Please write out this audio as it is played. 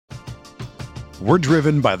We're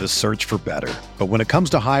driven by the search for better. But when it comes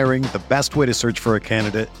to hiring, the best way to search for a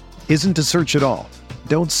candidate isn't to search at all.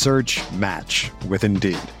 Don't search, match with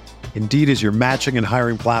Indeed. Indeed is your matching and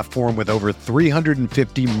hiring platform with over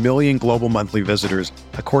 350 million global monthly visitors,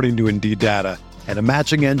 according to Indeed data, and a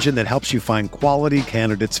matching engine that helps you find quality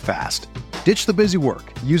candidates fast. Ditch the busy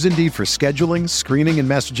work. Use Indeed for scheduling, screening, and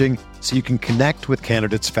messaging so you can connect with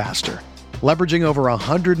candidates faster. Leveraging over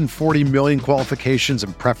 140 million qualifications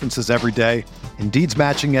and preferences every day, Indeed's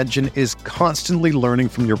matching engine is constantly learning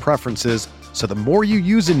from your preferences, so the more you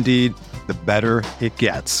use Indeed, the better it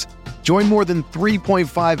gets. Join more than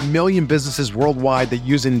 3.5 million businesses worldwide that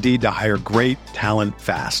use Indeed to hire great talent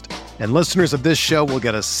fast. And listeners of this show will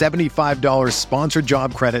get a $75 sponsored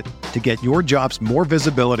job credit to get your jobs more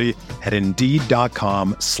visibility at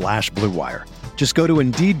Indeed.com/Blue Wire. Just go to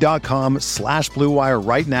Indeed.com/Blue Wire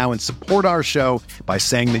right now and support our show by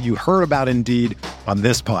saying that you heard about Indeed on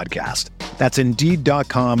this podcast. That's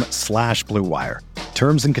Indeed.com/Blue Wire.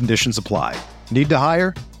 Terms and conditions apply. Need to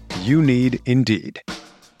hire? You need Indeed.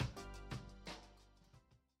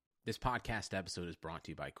 This podcast episode is brought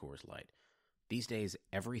to you by Coors Light. These days,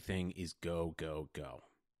 everything is go, go, go.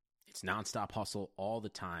 It's nonstop hustle all the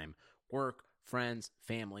time. Work, friends,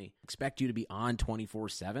 family, expect you to be on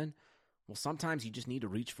 24/7. Well, sometimes you just need to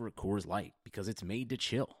reach for a Coors Light because it's made to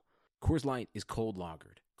chill. Coors Light is cold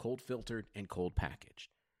lagered, cold filtered, and cold packaged.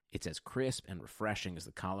 It's as crisp and refreshing as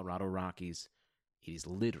the Colorado Rockies. It is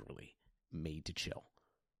literally made to chill.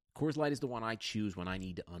 Coors Light is the one I choose when I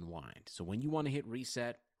need to unwind. So when you want to hit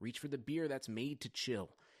reset, reach for the beer that's made to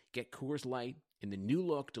chill. Get Coors Light in the new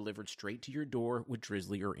look delivered straight to your door with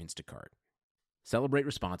Drizzly or Instacart. Celebrate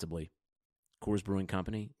responsibly. Coors Brewing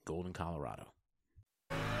Company, Golden, Colorado.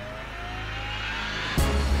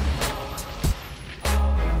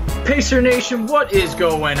 Pacer Nation, what is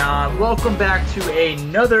going on? Welcome back to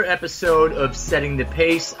another episode of Setting the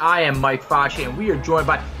Pace. I am Mike Facci, and we are joined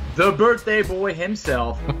by the birthday boy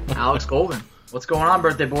himself, Alex Golden. What's going on,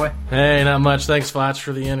 birthday boy? Hey, not much. Thanks, Foch,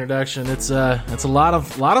 for the introduction. It's a lot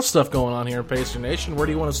of stuff going on here in Pacer Nation. Where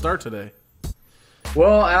do you want to start today?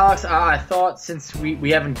 Well, Alex, I thought since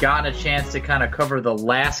we haven't gotten a chance to kind of cover the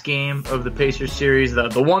last game of the Pacers series,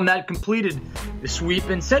 the one that completed the sweep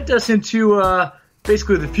and sent us into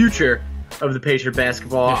basically the future of the Pacer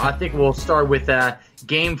basketball, I think we'll start with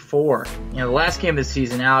Game 4. The last game of the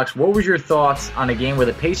season. Alex, what was your thoughts on a game where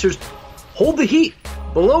the Pacers hold the Heat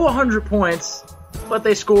below 100 points, but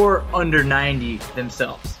they score under 90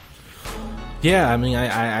 themselves? Yeah, I mean,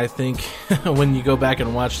 I think when you go back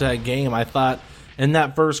and watch that game, I thought in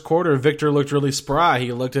that first quarter, Victor looked really spry.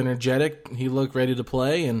 He looked energetic. He looked ready to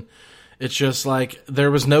play, and it's just like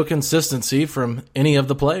there was no consistency from any of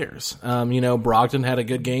the players. Brogdon had a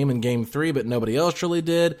good game in Game 3, but nobody else really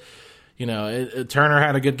did. Turner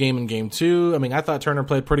had a good game in Game 2. I mean, I thought Turner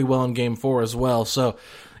played pretty well in Game 4 as well. So,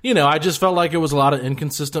 I just felt like it was a lot of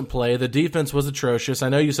inconsistent play. The defense was atrocious. I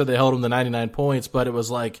know you said they held them to 99 points, but it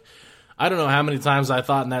was like, I don't know how many times I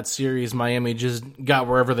thought in that series Miami just got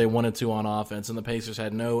wherever they wanted to on offense, and the Pacers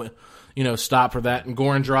had no stop for that. And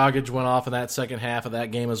Goran Dragic went off in that second half of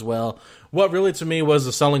that game as well. What really to me was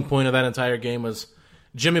the selling point of that entire game was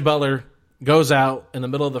Jimmy Butler goes out in the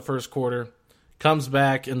middle of the first quarter, comes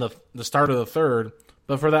back in the start of the third,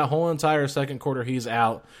 but for that whole entire second quarter he's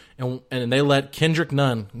out, and they let Kendrick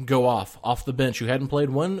Nunn go off the bench, who hadn't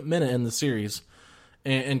played 1 minute in the series,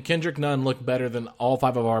 and Kendrick Nunn looked better than all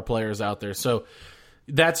 5 of our players out there. So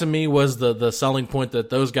that to me was the selling point, that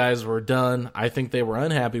those guys were done. I think they were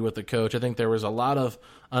unhappy with the coach. I think there was a lot of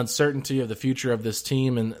uncertainty of the future of this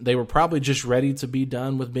team, and they were probably just ready to be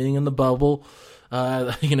done with being in the bubble.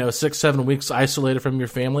 6-7 weeks isolated from your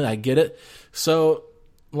family. I get it. So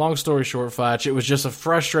long story short, Foch, it was just a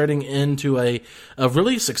frustrating end to a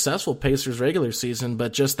really successful Pacers regular season,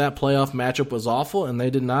 but just that playoff matchup was awful, and they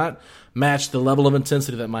did not match the level of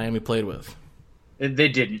intensity that Miami played with. They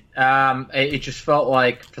didn't. It just felt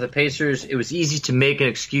like for the Pacers, it was easy to make an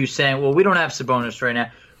excuse saying, well, we don't have Sabonis right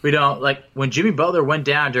now. We don't. Like, when Jimmy Butler went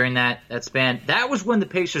down during that span, that was when the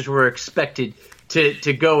Pacers were expected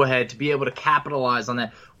to go ahead, to be able to capitalize on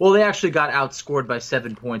that. Well, they actually got outscored by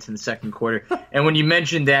 7 points in the second quarter. And when you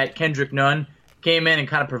mentioned that Kendrick Nunn came in and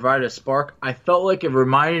kind of provided a spark, I felt like it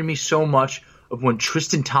reminded me so much of when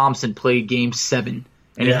Tristan Thompson played Game 7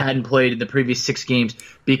 and he hadn't played in the previous 6 games,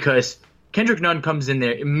 because Kendrick Nunn comes in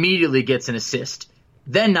there, immediately gets an assist,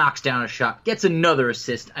 then knocks down a shot, gets another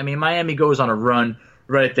assist. I mean, Miami goes on a run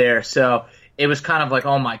right there. So it was kind of like,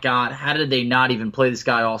 oh my God, how did they not even play this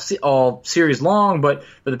guy all series long? But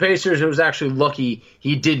for the Pacers, it was actually lucky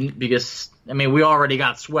he didn't, because, I mean, we already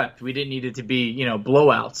got swept. We didn't need it to be,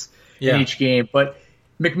 blowouts in each game. But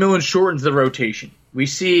McMillan shortens the rotation. We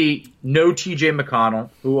see no T.J.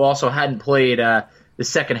 McConnell, who also hadn't played the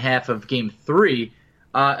second half of Game 3.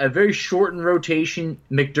 A very shortened rotation.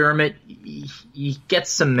 McDermott, he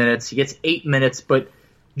gets some minutes. He gets 8 minutes, but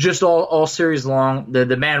just all series long,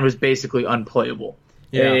 the man was basically unplayable.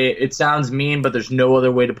 Yeah. It sounds mean, but there's no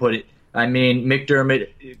other way to put it. I mean,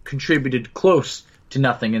 McDermott contributed close to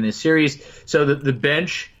nothing in this series. So the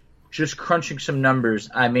bench, just crunching some numbers,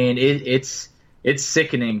 I mean, it's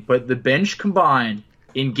sickening. But the bench combined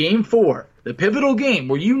in Game 4, the pivotal game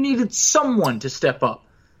where you needed someone to step up,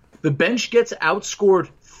 the bench gets outscored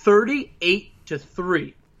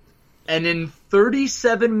 38-3. And in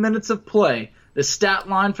 37 minutes of play, the stat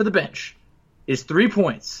line for the bench is 3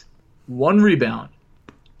 points, 1 rebound,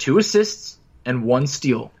 2 assists, and 1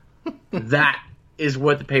 steal. That is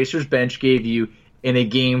what the Pacers bench gave you in a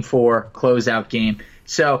Game 4 closeout game.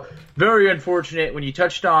 So very unfortunate. When you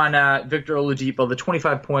touched on Victor Oladipo, the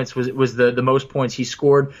 25 points was the most points he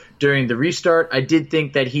scored during the restart. I did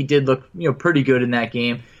think that he did look pretty good in that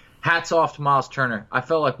game. Hats off to Miles Turner. I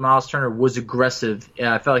felt like Miles Turner was aggressive.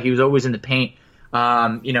 I felt like he was always in the paint.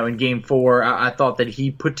 In Game 4, I thought that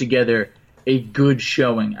he put together a good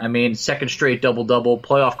showing. I mean, second straight double-double,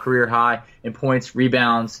 playoff career high in points,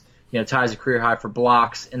 rebounds, ties a career high for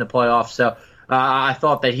blocks in the playoffs. So I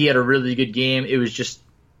thought that he had a really good game. It was just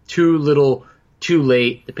too little, too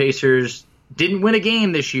late. The Pacers didn't win a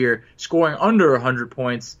game this year scoring under 100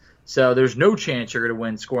 points, so there's no chance you're going to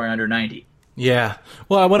win scoring under 90. Yeah.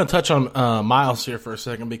 Well, I want to touch on Miles here for a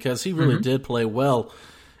second because he really did play well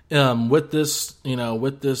with this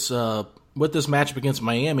matchup against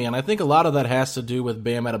Miami, and I think a lot of that has to do with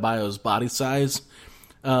Bam Adebayo's body size.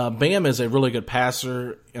 Bam is a really good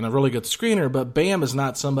passer and a really good screener, but Bam is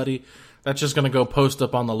not somebody that's just going to go post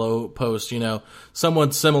up on the low post.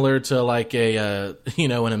 Someone similar to like an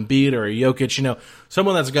Embiid or a Jokic.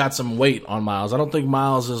 Someone that's got some weight on Miles. I don't think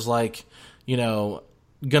Miles is like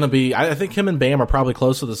going to be. I think him and Bam are probably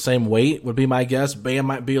close to the same weight. Would be my guess. Bam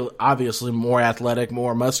might be obviously more athletic,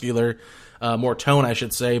 more muscular. More tone, I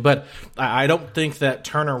should say, but I don't think that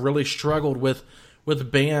Turner really struggled with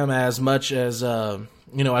Bam as much as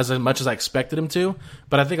as I expected him to.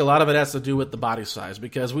 But I think a lot of it has to do with the body size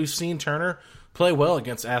because we've seen Turner play well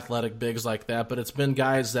against athletic bigs like that, but it's been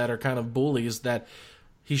guys that are kind of bullies that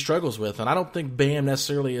he struggles with, and I don't think Bam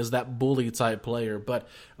necessarily is that bully type player. But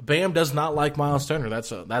Bam does not like Miles Turner.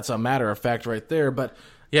 That's a matter of fact right there. But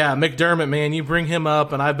yeah, McDermott, man, you bring him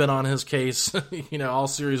up, and I've been on his case, all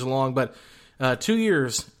series long. But 2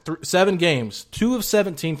 years, 7 games, 2 of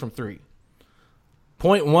 17 from 3.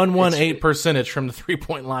 0.118 percentage from the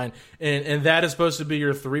 3-point line, and that is supposed to be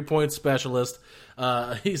your 3-point specialist.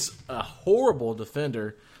 He's a horrible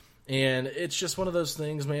defender, and it's just one of those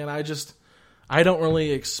things, man. I don't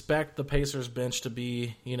really expect the Pacers bench to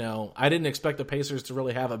be, I didn't expect the Pacers to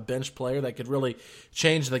really have a bench player that could really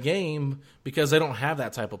change the game because they don't have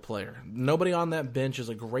that type of player. Nobody on that bench is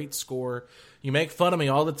a great scorer. You make fun of me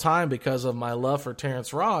all the time because of my love for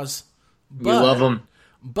Terrence Ross. You love him.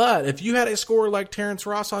 But if you had a scorer like Terrence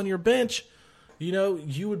Ross on your bench,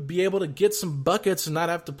 you would be able to get some buckets and not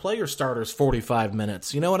have to play your starters 45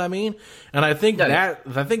 minutes. You know what I mean? And I think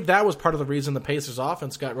that was part of the reason the Pacers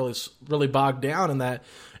offense got really, really bogged down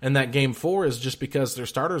in that Game 4 is just because their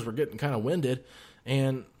starters were getting kind of winded,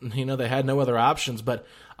 and they had no other options. But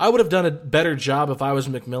I would have done a better job if I was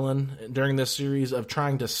McMillan during this series of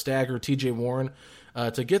trying to stagger T.J. Warren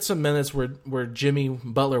to get some minutes where Jimmy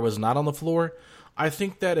Butler was not on the floor. I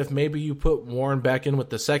think that if maybe you put Warren back in with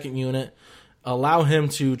the second unit, allow him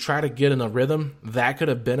to try to get in a rhythm, that could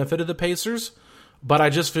have benefited the Pacers. But I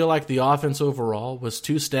just feel like the offense overall was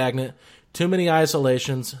too stagnant, too many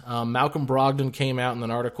isolations. Malcolm Brogdon came out in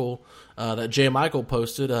an article that Jay Michael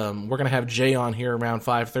posted. We're going to have Jay on here around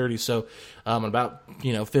 5:30, so in about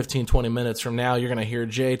 15, 20 minutes from now, you're going to hear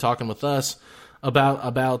Jay talking with us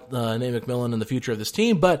about Nate McMillan and the future of this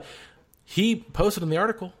team. But he posted in the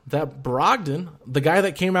article that Brogdon, the guy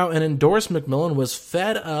that came out and endorsed McMillan, was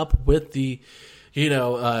fed up with the,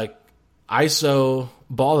 ISO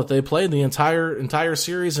ball that they played the entire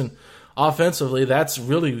series, and offensively,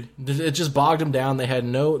 it just bogged them down. They had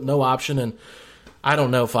no option, and I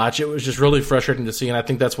don't know, Foch. It was just really frustrating to see, and I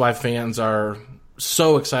think that's why fans are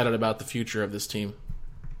so excited about the future of this team.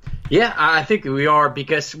 Yeah, I think we are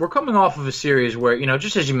because we're coming off of a series where,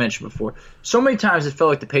 just as you mentioned before, so many times it felt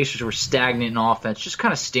like the Pacers were stagnant in offense, just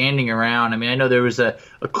kind of standing around. I mean, I know there was a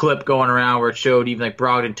clip going around where it showed even like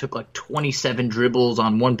Brogdon took like 27 dribbles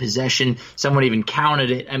on one possession. Someone even counted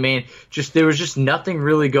it. I mean, there was just nothing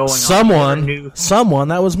really going on. Someone,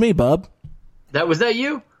 that was me, bub. Was that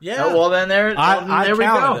you? Yeah. Oh, well, then there we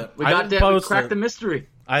go. We We cracked the mystery.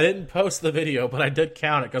 I didn't post the video, but I did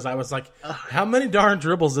count it because I was like, how many darn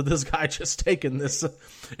dribbles did this guy just take in this sequence?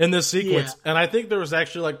 Yeah. And I think there was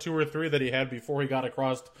actually like 2 or 3 that he had before he got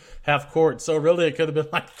across half court. So really it could have been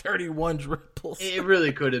like 31 dribbles. It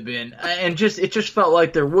really could have been. And it just felt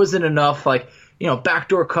like there wasn't enough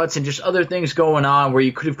backdoor cuts and just other things going on where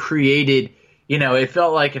you could have created, it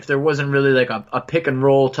felt like if there wasn't really like a pick and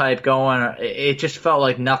roll type going, it just felt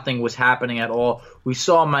like nothing was happening at all. We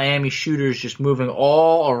saw Miami shooters just moving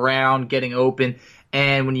all around, getting open.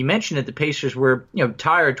 And when you mentioned that the Pacers were,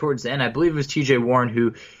 tired towards the end, I believe it was TJ Warren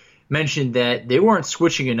who mentioned that they weren't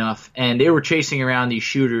switching enough and they were chasing around these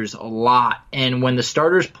shooters a lot. And when the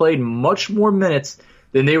starters played much more minutes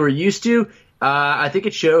than they were used to, I think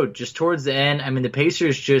it showed just towards the end. I mean, the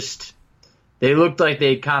Pacers they looked like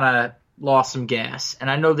they kind of lost some gas.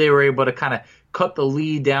 And I know they were able to kind of cut the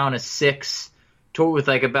lead down to 6 with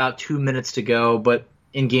like about 2 minutes to go, but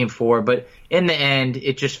in game 4. But in the end,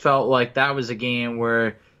 it just felt like that was a game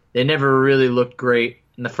where they never really looked great.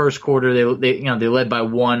 In the first quarter, they led by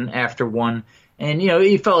 1 after 1. And,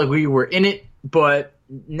 it felt like we were in it, but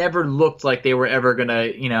never looked like they were ever going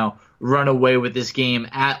to, run away with this game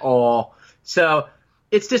at all. So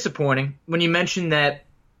it's disappointing. When you mentioned that,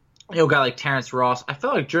 a guy like Terrence Ross, I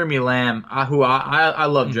felt like Jeremy Lamb, who I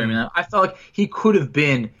love Jeremy Lamb, I felt like he could have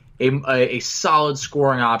been a solid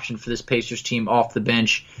scoring option for this Pacers team off the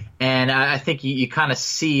bench. And I think you kind of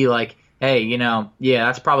see like, hey,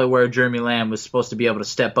 that's probably where Jeremy Lamb was supposed to be able to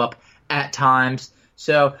step up at times.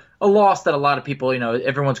 So a loss that a lot of people,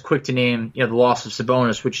 everyone's quick to name, the loss of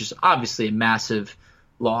Sabonis, which is obviously a massive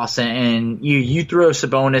loss. And you throw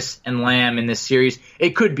Sabonis and Lamb in this series,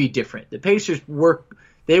 it could be different. The Pacers were,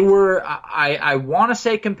 I want to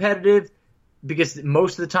say competitive, because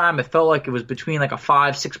most of the time it felt like it was between like a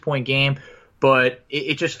 5-6 point game, but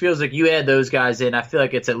it just feels like you add those guys in, I feel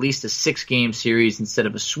like it's at least a 6-game series instead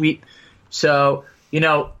of a sweep. So,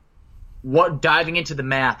 diving into the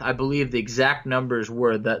math, I believe the exact numbers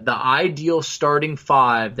were the ideal starting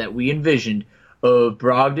 5 that we envisioned of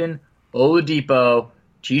Brogdon, Oladipo,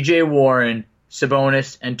 TJ Warren,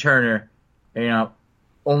 Sabonis, and Turner,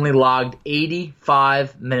 only logged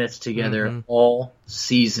 85 minutes together all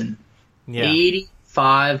season. Yeah.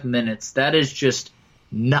 85 minutes. That is just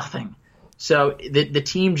nothing. So the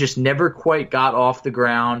team just never quite got off the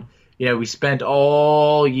ground. We spent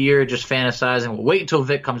all year just fantasizing, well, wait until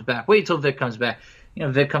Vic comes back. Vic comes back,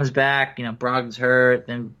 Brogdon's hurt,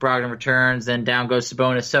 then Brogdon returns, then down goes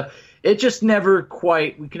Sabonis. So it just never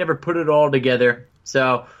quite, we can never put it all together.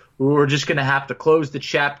 So we're just going to have to close the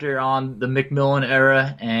chapter on the McMillan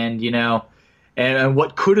era and, and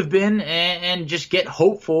what could have been, and just get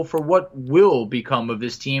hopeful for what will become of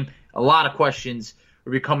this team. A lot of questions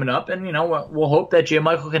will be coming up, and we'll hope that Jay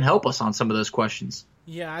Michael can help us on some of those questions.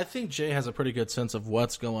 Yeah, I think Jay has a pretty good sense of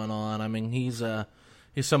what's going on. I mean, he's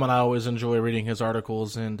someone I always enjoy reading his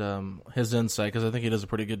articles and his insight, because I think he does a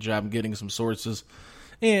pretty good job getting some sources,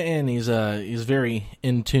 and he's very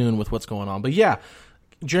in tune with what's going on. But yeah,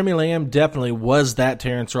 Jeremy Lamb definitely was that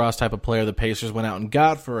Terrence Ross type of player the Pacers went out and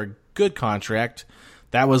got for a good contract.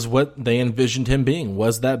 That was what they envisioned him being,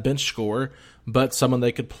 was that bench scorer, but someone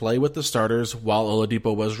they could play with the starters while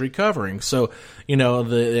Oladipo was recovering. So,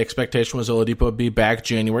 the expectation was Oladipo would be back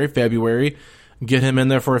January, February, get him in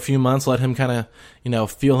there for a few months, let him kind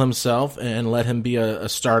of, feel himself and let him be a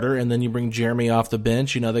starter. And then you bring Jeremy off the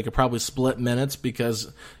bench. They could probably split minutes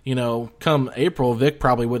because, come April, Vic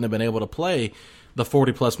probably wouldn't have been able to play the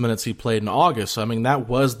 40-plus minutes he played in August. So, I mean, that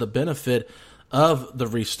was the benefit of the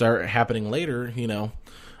restart happening later.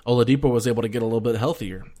 Oladipo was able to get a little bit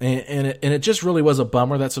healthier. And it just really was a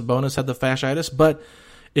bummer that Sabonis had the fasciitis. But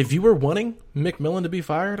if you were wanting McMillan to be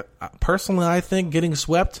fired, personally, I think getting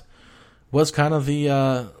swept was kind of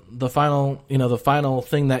the final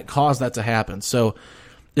thing that caused that to happen. So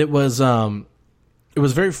it was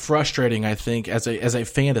very frustrating, I think, as a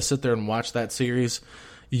fan to sit there and watch that series.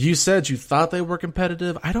 You said you thought they were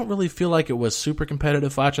competitive. I don't really feel like it was super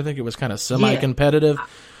competitive, Foch. I think it was kind of semi-competitive. Yeah.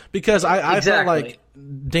 Because I felt like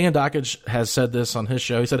Dan Dockage has said this on his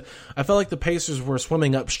show. He said, I felt like the Pacers were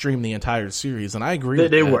swimming upstream the entire series, and I agree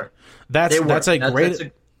with that. Were. That's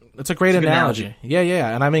a great analogy.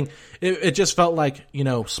 Yeah. And I mean, it just felt like,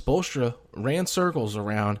 Spoelstra ran circles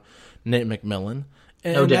around Nate McMillan.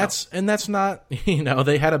 And no that's not,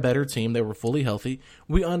 they had a better team. They were fully healthy.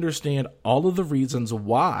 We understand all of the reasons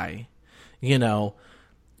why,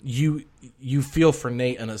 you feel for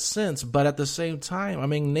Nate in a sense, but at the same time, I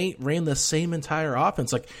mean, Nate ran the same entire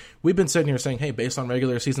offense. Like, we've been sitting here saying, hey, based on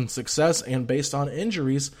regular season success and based on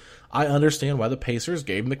injuries, I understand why the Pacers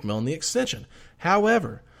gave McMillan the extension.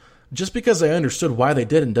 However, just because I understood why they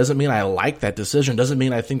didn't doesn't mean I like that decision, doesn't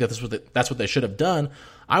mean I think that that's what they should have done.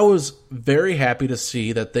 I was very happy to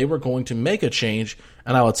see that they were going to make a change,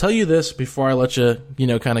 and I will tell you this before I let you,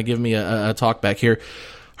 kind of give me a talk back here.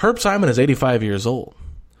 Herb Simon is 85 years old.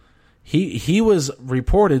 He was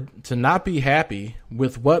reported to not be happy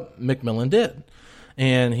with what McMillan did,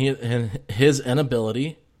 and his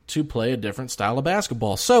inability to play a different style of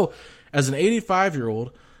basketball. So, as an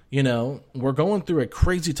 85-year-old, we're going through a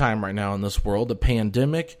crazy time right now in this world, the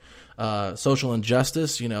pandemic, social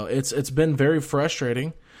injustice. It's been very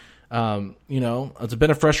frustrating. It's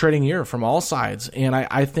been a frustrating year from all sides. And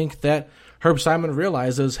I think that Herb Simon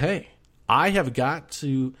realizes, hey, I have got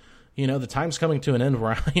to, the time's coming to an end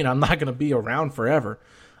where, I'm not going to be around forever.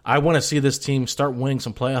 I want to see this team start winning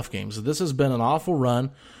some playoff games. This has been an awful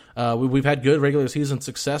run. We've had good regular season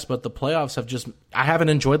success, but the playoffs I haven't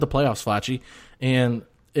enjoyed the playoffs, Facci. And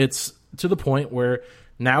it's to the point where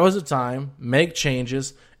now is the time, make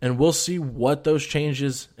changes, and we'll see what those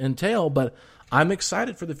changes entail. But I'm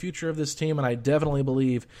excited for the future of this team, and I definitely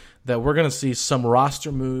believe that we're going to see some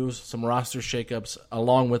roster moves, some roster shakeups,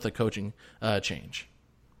 along with a coaching change.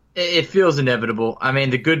 It feels inevitable. I mean,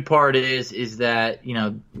 the good part is that,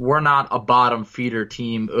 we're not a bottom feeder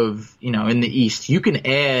team in the East. You can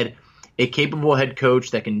add a capable head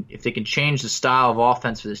coach that if they can change the style of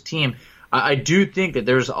offense for this team. I do think that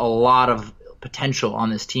there's a lot of potential on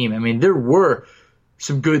this team. I mean, there were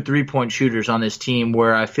some good three-point shooters on this team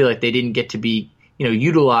where I feel like they didn't get to be,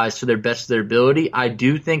 utilized to their best of their ability. I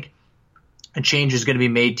do think a change is going to be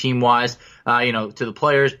made team-wise, to the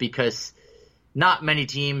players, because not many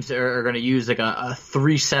teams are going to use like a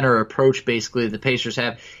three-center approach, basically, that the Pacers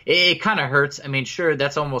have. It kind of hurts. I mean, sure,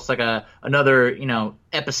 that's almost like another,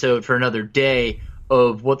 episode for another day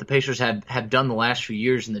of what the Pacers have done the last few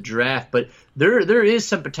years in the draft. But there is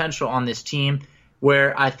some potential on this team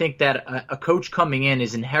where I think that a coach coming in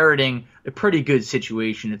is inheriting a pretty good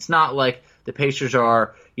situation. It's not like the Pacers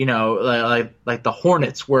are, like the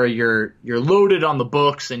Hornets, where you're loaded on the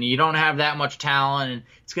books and you don't have that much talent and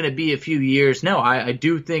it's going to be a few years. No, I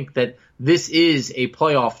do think that this is a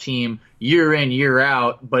playoff team year in, year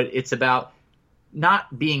out, but it's about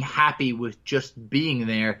not being happy with just being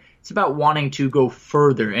there. It's about wanting to go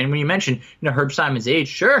further. And when you mention, Herb Simon's age,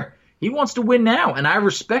 sure, he wants to win now, and I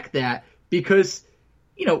respect that because,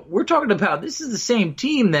 we're talking about this is the same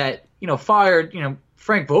team that, fired,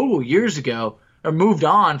 Frank Vogel years ago or moved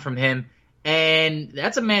on from him, and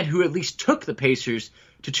that's a man who at least took the Pacers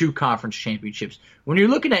to 2 conference championships. When you're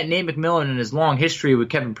looking at Nate McMillan and his long history with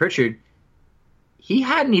Kevin Pritchard, he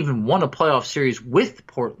hadn't even won a playoff series with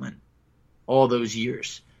Portland all those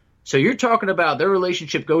years. So you're talking about their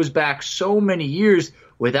relationship goes back so many years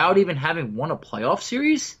without even having won a playoff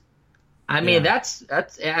series. I mean, that's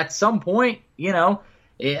at some point,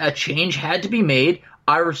 a change had to be made.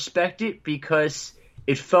 I respect it because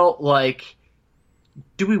it felt like,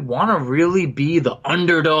 do we want to really be the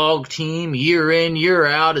underdog team year in, year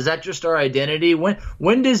out? Is that just our identity?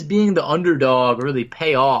 When does being the underdog really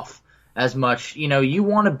pay off as much? You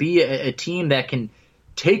want to be a team that can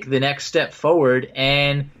take the next step forward.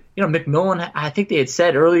 And, McMillan, I think they had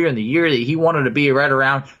said earlier in the year that he wanted to be right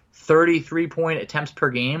around 33-point attempts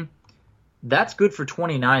per game. That's good for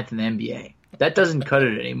 29th in the NBA. That doesn't cut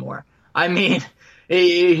it anymore. I mean,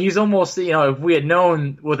 he's almost, if we had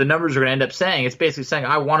known what the numbers are going to end up saying, it's basically saying,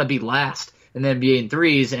 I want to be last in the NBA in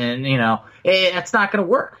threes, and, that's not going to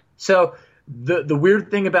work. So the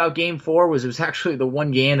weird thing about Game 4 was it was actually the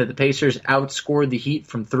one game that the Pacers outscored the Heat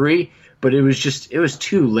from 3, but it was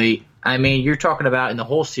too late. I mean, you're talking about in the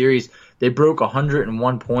whole series, they broke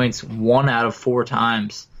 101 points 1 out of 4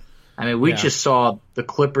 times. I mean, we just saw the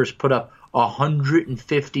Clippers put up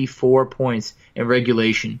 154 points in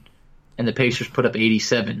regulation, and the Pacers put up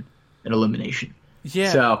 87 in elimination.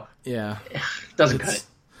 Yeah. So, it doesn't cut it.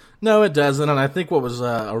 No, it doesn't. And I think what was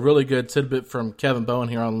a really good tidbit from Kevin Bowen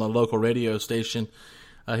here on the local radio station,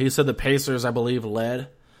 he said the Pacers, I believe, led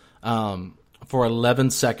for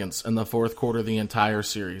 11 seconds in the fourth quarter of the entire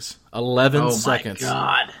series. 11 seconds. Oh, my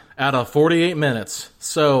God. Out of 48 minutes.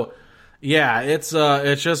 So, yeah, it's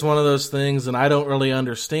just one of those things, and I don't really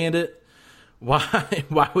understand it.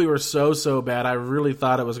 Why we were so bad. I really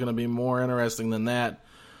thought it was going to be more interesting than that.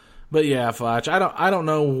 But yeah, Foch, I don't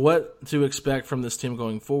know what to expect from this team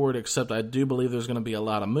going forward, except I do believe there's going to be a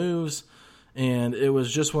lot of moves. And it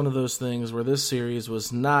was just one of those things where this series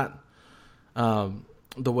was not the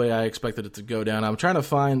way I expected it to go down. I'm trying to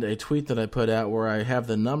find a tweet that I put out where I have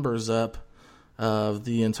the numbers up of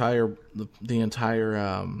the entire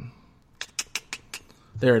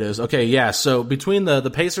there it is. Okay, yeah, so between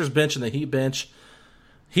the Pacers bench and the Heat bench,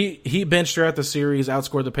 He benched throughout the series,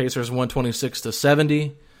 outscored the Pacers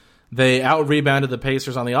 126-70. They out-rebounded the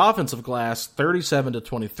Pacers on the offensive glass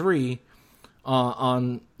 37-23.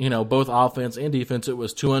 On both offense and defense, it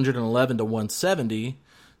was 211-170.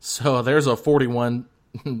 So there's a 41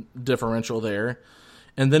 differential there.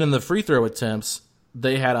 And then in the free throw attempts,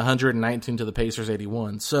 they had 119 to the Pacers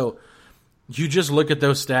 81. So you just look at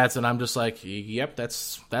those stats, and I'm just like, yep,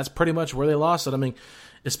 that's pretty much where they lost it. I mean,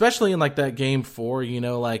 especially in like that game 4,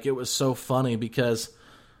 it was so funny because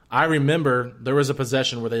I remember there was a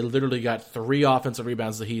possession where they literally got 3 offensive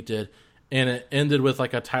rebounds, the Heat did, and it ended with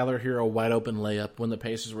like a Tyler Hero wide open layup when the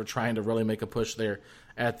Pacers were trying to really make a push there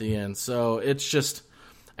at the end. So it's just,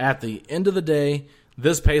 at the end of the day,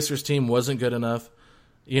 this Pacers team wasn't good enough.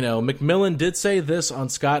 McMillan did say this on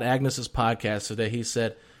Scott Agnes's podcast today. He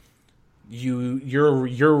said,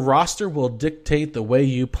 your roster will dictate the way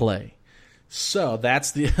you play. So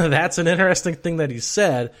that's an interesting thing that he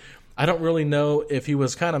said. I don't really know if he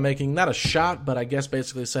was kind of making, not a shot, but I guess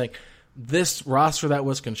basically saying this roster that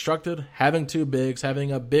was constructed, having 2 bigs,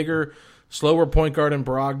 having a bigger, slower point guard in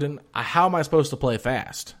Brogdon, how am I supposed to play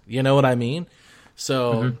fast? You know what I mean?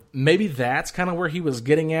 So maybe that's kind of where he was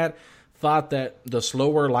getting at. Thought that the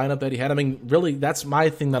slower lineup that he had, I mean, really, that's my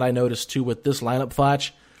thing that I noticed too with this lineup,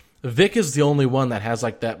 Fletch. Vic is the only one that has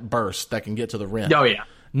like that burst that can get to the rim. Oh, yeah.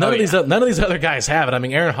 None of these other guys have it. I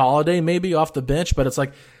mean, Aaron Holiday maybe off the bench, but it's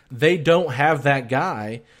like they don't have that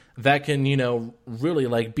guy that can, really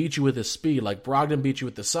like beat you with his speed. Like Brogdon beat you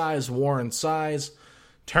with the size, Warren size.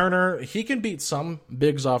 Turner, he can beat some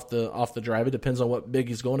bigs off the drive. It depends on what big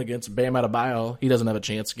he's going against. Bam Adebayo, he doesn't have a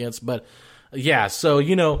chance against. But yeah, so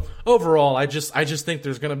overall, I just think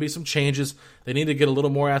there's going to be some changes. They need to get a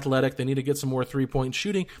little more athletic. They need to get some more 3-point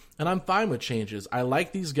shooting, and I'm fine with changes. I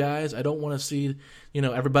like these guys. I don't want to see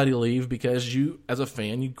everybody leave because you, as a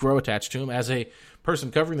fan, you grow attached to them. As a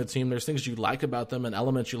person covering the team, there's things you like about them and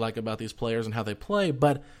elements you like about these players and how they play.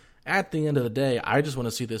 But at the end of the day, I just want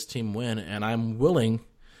to see this team win, and I'm willing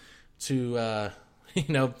to,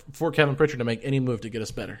 for Kevin Pritchard to make any move to get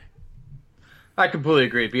us better. I completely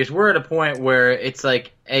agree because we're at a point where it's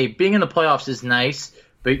like, being in the playoffs is nice,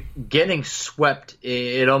 but getting swept,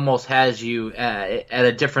 it almost has you at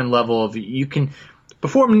a different level of you can.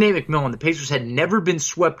 Before Nate McMillan, the Pacers had never been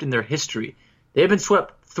swept in their history. They've been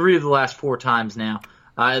swept 3 of the last 4 times now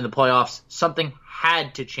in the playoffs. Something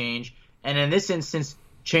had to change, and in this instance,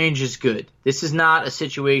 change is good. This is not a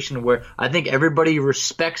situation where I think everybody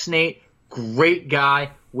respects Nate. Great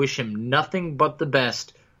guy. Wish him nothing but the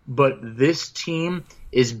best. But this team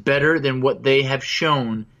is better than what they have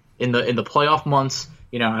shown in the playoff months.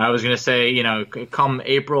 I was going to say, come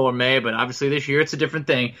April or May, but obviously this year it's a different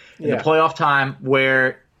thing. In the playoff time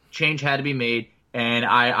where change had to be made, and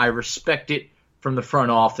I respect it from the front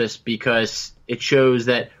office because it shows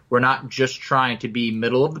that we're not just trying to be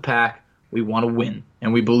middle of the pack. We want to win,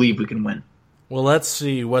 and we believe we can win. Well, let's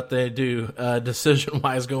see what they do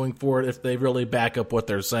decision-wise going forward if they really back up what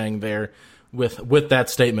they're saying there with that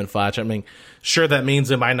statement, Foch. I mean, sure, that means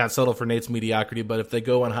they might not settle for Nate's mediocrity, but if they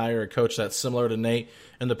go and hire a coach that's similar to Nate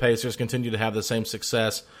and the Pacers continue to have the same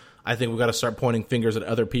success, I think we've got to start pointing fingers at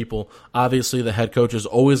other people. Obviously, the head coach is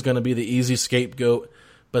always going to be the easy scapegoat,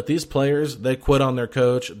 but these players, they quit on their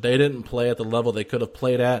coach. They didn't play at the level they could have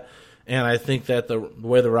played at, and I think that the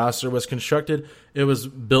way the roster was constructed, it was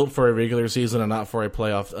built for a regular season and not for a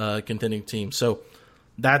playoff contending team. So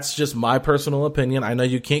that's just my personal opinion. I know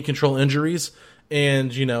you can't control injuries,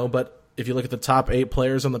 and but if you look at the top 8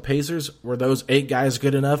 players on the Pacers, were those 8 guys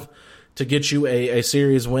good enough to get you a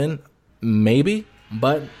series win? Maybe,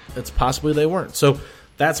 but it's possibly they weren't. So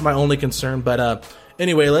that's my only concern. But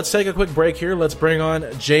anyway, let's take a quick break here. Let's bring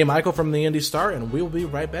on Jay Michael from the Indy Star, and we'll be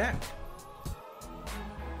right back.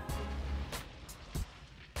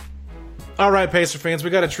 All right, Pacer fans, we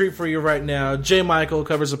got a treat for you right now. Jay Michael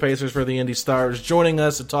covers the Pacers for the Indy Stars, joining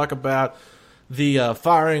us to talk about the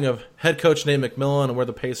firing of head coach Nate McMillan and where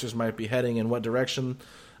the Pacers might be heading and what direction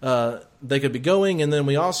they could be going. And then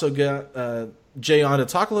we also got Jay on to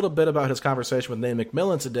talk a little bit about his conversation with Nate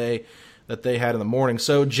McMillan today that they had in the morning.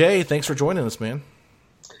 So, Jay, thanks for joining us, man.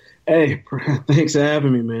 Hey, thanks for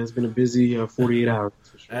having me, man. It's been a busy 48 hours.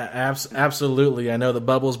 Sure. Absolutely. I know the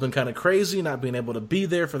bubble's been kind of crazy, not being able to be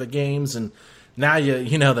there for the games, and now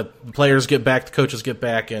the players get back, the coaches get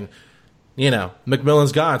back, and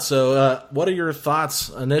McMillan's gone. So, what are your thoughts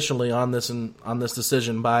initially on this and on this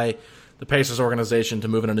decision by the Pacers organization to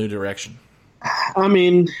move in a new direction? I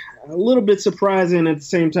mean, a little bit surprising at the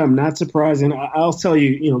same time, not surprising. I'll tell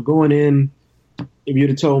you, going in, if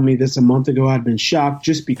you'd have told me this a month ago, I'd been shocked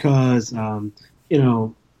just because,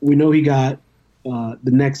 we know he got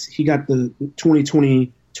the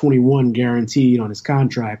 2020 2021 guaranteed on his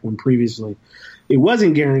contract when previously it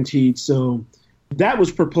wasn't guaranteed. So that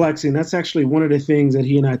was perplexing. That's actually one of the things that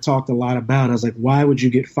he and I talked a lot about. I was like, why would you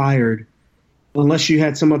get fired unless you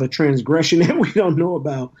had some other transgression that we don't know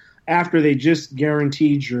about after they just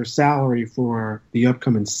guaranteed your salary for the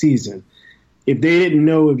upcoming season? If they didn't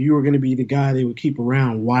know if you were going to be the guy they would keep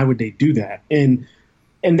around, why would they do that? And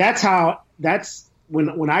that's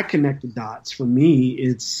when I connect the dots. For me,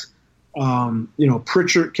 it's Kevin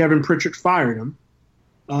Pritchard fired him,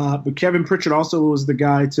 but Kevin Pritchard also was the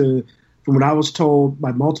guy from what I was told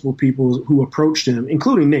by multiple people who approached him,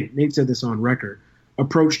 including Nate. Nate said this on record.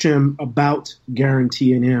 Approached him about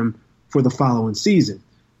guaranteeing him for the following season.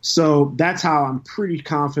 So that's how I'm pretty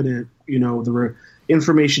confident, the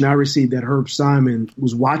information I received that Herb Simon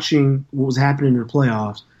was watching what was happening in the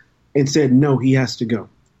playoffs and said, no, he has to go.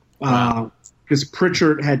 Because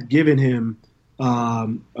Pritchard had given him,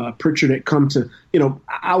 Pritchard had come to,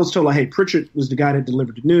 I was told, hey, Pritchard was the guy that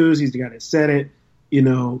delivered the news. He's the guy that said it.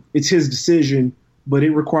 It's his decision, but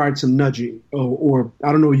it required some nudging or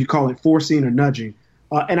I don't know what you call it, forcing or nudging.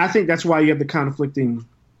 And I think that's why you have the conflicting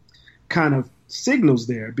kind of signals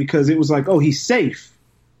there, because it was like, oh, he's safe.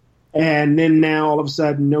 And then now all of a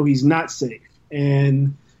sudden, no, he's not safe.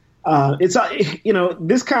 And it's,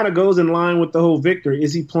 this kind of goes in line with the whole Victor.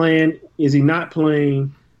 Is he playing? Is he not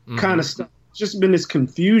playing? Kind of stuff. It's just been this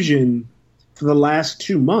confusion for the last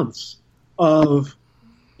 2 months of,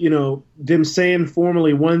 them saying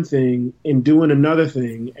formally one thing and doing another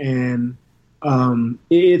thing. And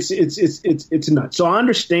it's nuts. So I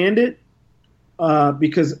understand it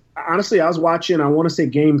because honestly, I was watching, I want to say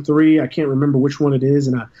game 3. I can't remember which one it is.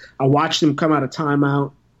 And I watched him come out of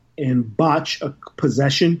timeout and botch a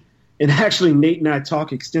possession. And actually, Nate and I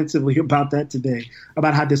talked extensively about that today,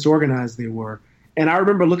 about how disorganized they were. And I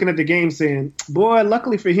remember looking at the game saying, boy,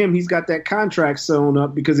 luckily for him, he's got that contract sewn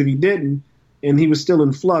up, because if he didn't and he was still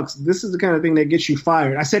in flux, this is the kind of thing that gets you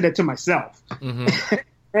fired. I said that to myself. Mm-hmm.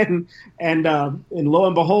 and lo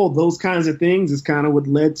and behold, those kinds of things is kind of what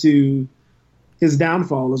led to his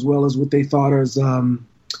downfall, as well as what they thought as,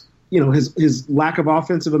 his lack of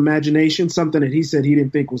offensive imagination, something that he said he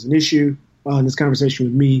didn't think was an issue in this conversation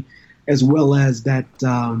with me, as well as that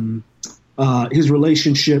his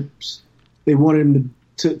relationships, they wanted him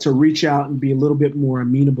to reach out and be a little bit more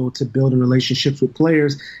amenable to building relationships with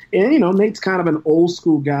players. And, Nate's kind of an old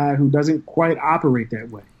school guy who doesn't quite operate that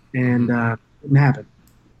way. And it didn't happen.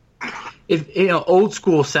 If old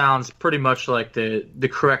school sounds pretty much like the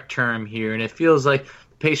correct term here, and it feels like the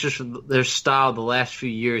Pacers, their style the last few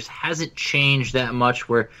years hasn't changed that much,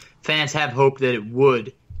 where fans have hoped that it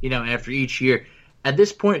would, after each year. At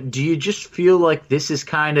this point, do you just feel like this is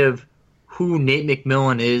kind of who Nate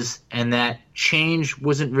McMillan is, and that change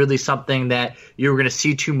wasn't really something that you were going to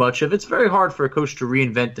see too much of? It's very hard for a coach to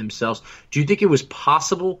reinvent themselves. Do you think it was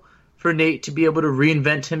possible for Nate to be able to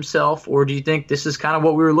reinvent himself, or do you think this is kind of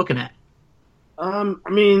what we were looking at?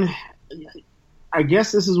 I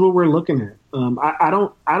guess this is what we're looking at. I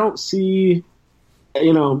don't see,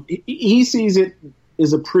 he sees it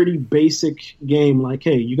as a pretty basic game. Like,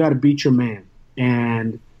 hey, you got to beat your man.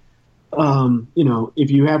 And,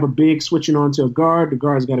 if you have a big switching on to a guard, the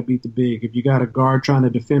guard's got to beat the big. If you got a guard trying to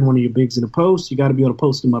defend one of your bigs in a post, you got to be able to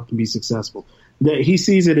post him up and be successful. He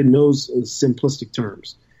sees it in those simplistic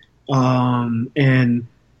terms. And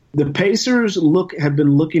the Pacers have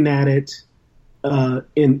been looking at it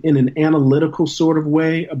in an analytical sort of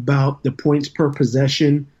way about the points per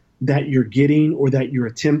possession that you're getting or that you're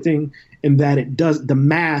attempting, and that it does the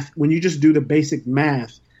math. When you just do the basic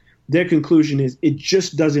math, their conclusion is it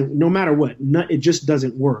just doesn't, no matter what, it just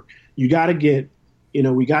doesn't work. You got to get,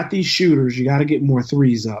 we got these shooters, you got to get more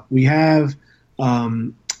threes up. We have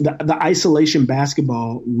the isolation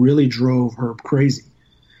basketball really drove Herb crazy.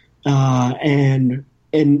 And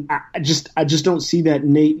I just don't see that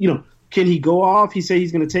Nate, can he go off? He said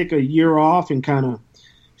he's going to take a year off and kind of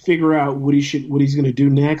figure out what he's going to do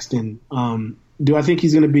next. And do I think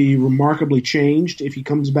he's going to be remarkably changed if he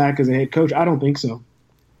comes back as a head coach? I don't think so.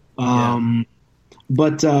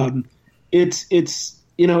 But it's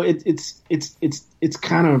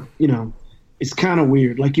kind of, it's kind of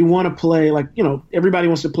weird. Like, you want to play, like, everybody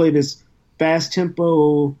wants to play this fast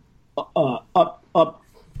tempo, up,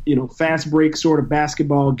 fast break sort of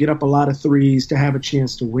basketball, get up a lot of threes to have a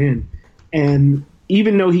chance to win. And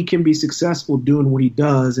even though he can be successful doing what he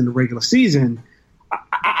does in the regular season,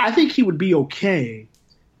 I think he would be okay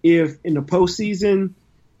if in the postseason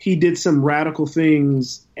he did some radical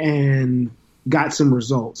things and got some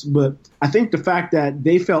results. But I think the fact that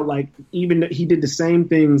they felt like even he did the same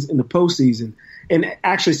things in the postseason, and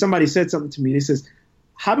actually somebody said something to me. They says,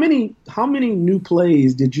 how many new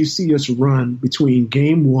plays did you see us run between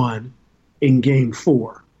game 1 and game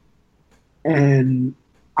 4? And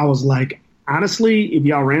I was like, honestly, if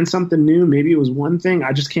y'all ran something new, maybe it was one thing.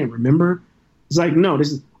 I just can't remember. It's like, no,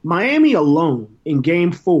 this is Miami alone in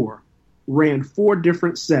game 4 ran 4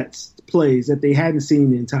 different sets plays that they hadn't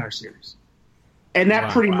seen the entire series. And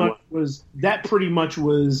that pretty much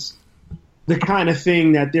was the kind of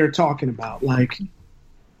thing that they're talking about. Like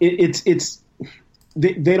they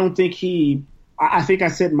don't think I think I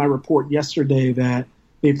said in my report yesterday that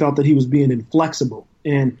they felt that he was being inflexible.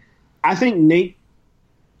 And I think Nate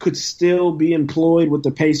could still be employed with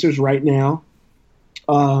the Pacers right now.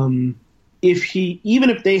 Even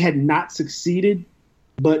if they had not succeeded,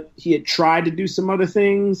 but he had tried to do some other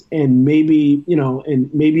things and maybe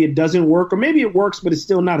it doesn't work, or maybe it works, but it's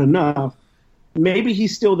still not enough. Maybe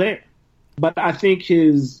he's still there. But I think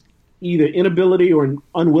his either inability or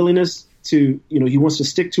unwillingness to, he wants to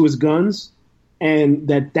stick to his guns, and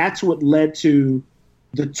that's what led to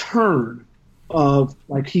the turn of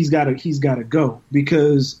like, he's got to go,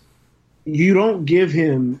 because you don't give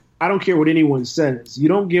him, I don't care what anyone says, you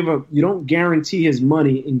don't guarantee his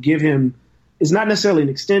money and give him, it's not necessarily an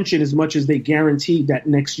extension as much as they guaranteed that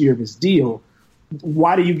next year of his deal.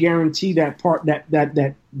 Why do you guarantee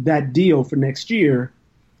that deal for next year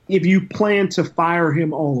if you plan to fire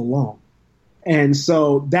him all along? And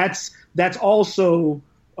so that's also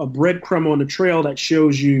a breadcrumb on the trail that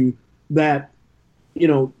shows you that,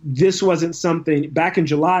 this wasn't something back in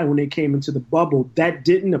July when they came into the bubble that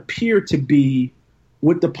didn't appear to be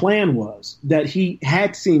what the plan was, that he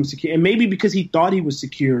had seemed secure. And maybe because he thought he was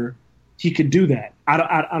secure, he could do that.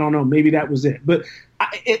 I don't know. Maybe that was it. But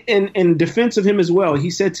in defense of him as well, he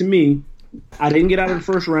said to me, I didn't get out of the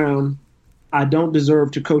first round. I don't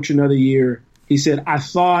deserve to coach another year. He said, I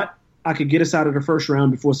thought I could get us out of the first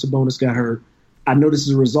round before Sabonis got hurt. I know this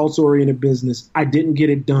is a results-oriented business. I didn't get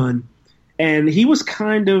it done. And he was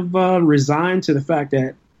kind of resigned to the fact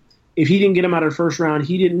that if he didn't get him out of the first round,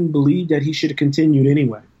 he didn't believe that he should have continued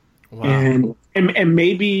anyway. Wow. And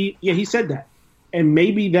maybe, he said that. And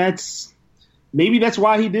maybe that's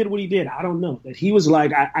why he did what he did. I don't know. That he was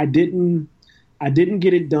like, I didn't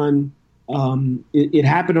get it done. It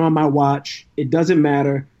happened on my watch. It doesn't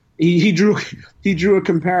matter. He drew a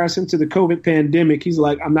comparison to the COVID pandemic. He's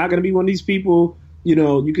like, I'm not going to be one of these people.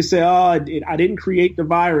 You could say, I didn't create the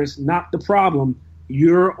virus, not the problem.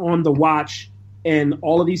 You're on the watch, and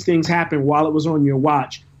all of these things happened while it was on your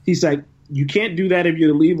watch. He's like, you can't do that if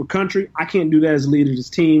you're the leader of a country. I can't do that as a leader of this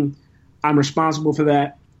team. I'm responsible for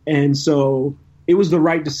that. And so it was the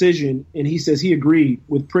right decision. And he says he agreed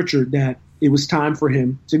with Pritchard that it was time for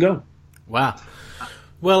him to go. Wow.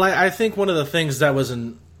 Well, I think one of the things that was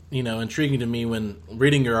intriguing to me when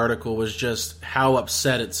reading your article was just how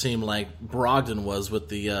upset it seemed like Brogdon was with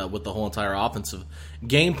the whole entire offensive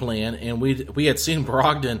game plan. And we had seen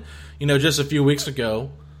Brogdon, just a few weeks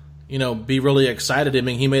ago, be really excited. I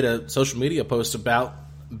mean, he made a social media post about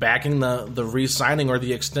backing the re-signing or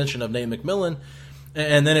the extension of Nate McMillan,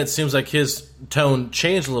 and then it seems like his tone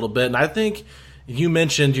changed a little bit. And I think you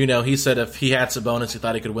mentioned, he said if he had Sabonis, he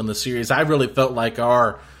thought he could win the series. I really felt like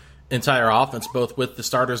our entire offense, both with the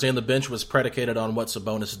starters and the bench, was predicated on what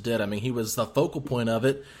Sabonis did. I mean, he was the focal point of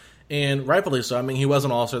it, and rightfully so. I mean, he was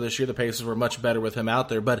an all-star this year. The Pacers were much better with him out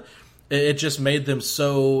there, but it just made them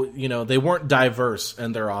so, they weren't diverse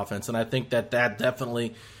in their offense, and I think that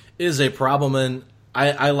definitely is a problem. And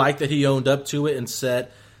I like that he owned up to it and said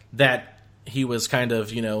that he was kind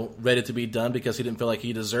of, ready to be done because he didn't feel like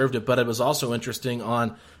he deserved it. But it was also interesting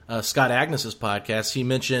on Scott Agnes's podcast. He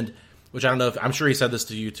mentioned, which I don't know if, I'm sure he said this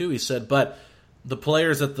to you too. He said, but the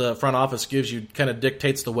players that the front office gives you kind of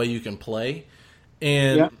dictates the way you can play.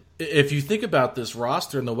 And if you think about this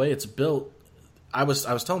roster and the way it's built, I was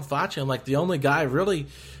telling Facci, I'm like, the only guy really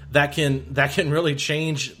that can really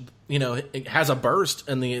change, has a burst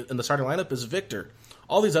in the starting lineup is Victor.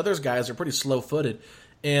 All these other guys are pretty slow-footed.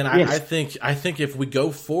 And I think if we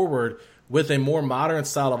go forward with a more modern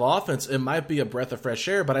style of offense, it might be a breath of fresh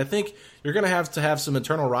air. But I think you're going to have some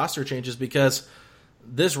internal roster changes, because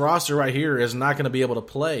this roster right here is not going to be able to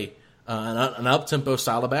play an up-tempo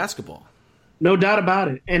style of basketball. No doubt about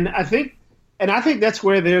it. And I think that's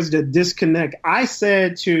where there's the disconnect. I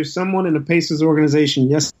said to someone in the Pacers organization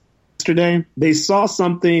yesterday, they saw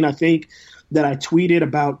something, I think, that I tweeted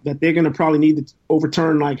about, that they're going to probably need to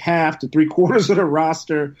overturn like half to 3/4 of the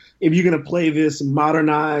roster if you're going to play this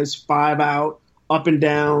modernized 5-out, up and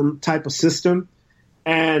down type of system,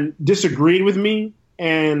 and disagreed with me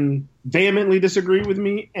and vehemently disagreed with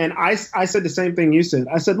me. And I said the same thing you said.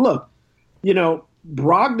 I said, look,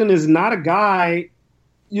 Brogdon is not a guy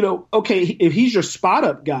okay, if he's your spot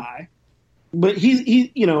up guy, but he's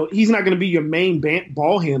not going to be your main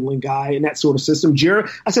ball handling guy in that sort of system.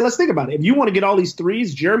 I said, let's think about it. If you want to get all these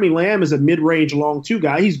threes, Jeremy Lamb is a mid-range long two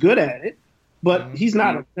guy. He's good at it, but he's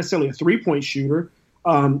not necessarily a 3-point shooter.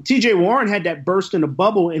 TJ Warren had that burst in the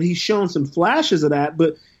bubble, and he's shown some flashes of that,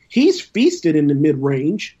 but he's feasted in the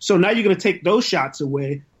mid-range. So now you're going to take those shots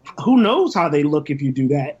away. Who knows how they look if you do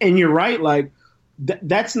that? And you're right, like that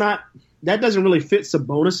doesn't really fit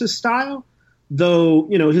Sabonis' style. Though,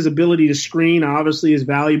 his ability to screen obviously is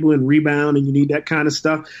valuable and rebound, and you need that kind of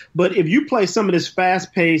stuff. But if you play some of this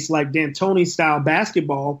fast-paced, like D'Antoni style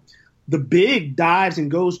basketball, the big dives and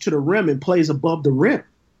goes to the rim and plays above the rim.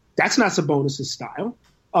 That's not Sabonis' style.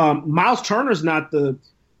 Miles Turner's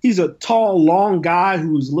he's a tall, long guy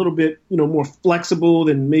who's a little bit, more flexible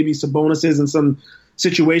than maybe Sabonis is in some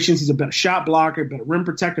situations. He's a better shot blocker, better rim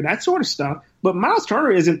protector, that sort of stuff. But Miles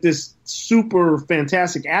Turner isn't this super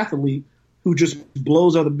fantastic athlete who just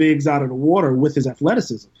blows other bigs out of the water with his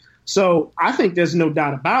athleticism. So I think there's no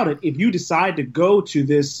doubt about it. If you decide to go to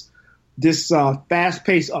this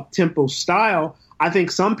fast-paced, up-tempo style, I think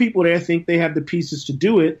some people there think they have the pieces to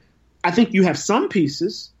do it. I think you have some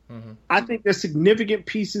pieces. Mm-hmm. I think there's significant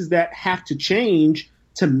pieces that have to change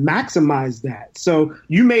to maximize that. So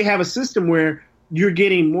you may have a system where you're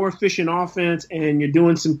getting more efficient offense and you're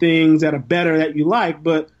doing some things that are better that you like,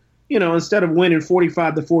 but instead of winning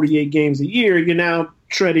 45 to 48 games a year, you're now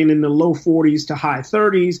treading in the low 40s to high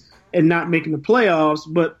 30s and not making the playoffs.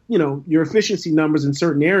 But, your efficiency numbers in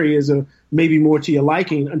certain areas are maybe more to your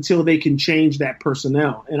liking until they can change that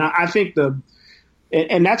personnel. And I think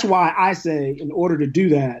and that's why I say in order to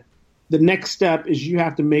do that, the next step is you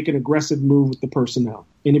have to make an aggressive move with the personnel.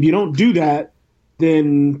 And if you don't do that,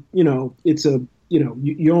 then,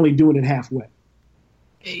 you're only doing it halfway.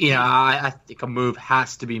 I think a move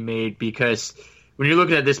has to be made because when you're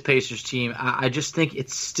looking at this Pacers team, I just think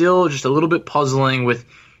it's still just a little bit puzzling with,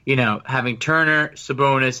 having Turner,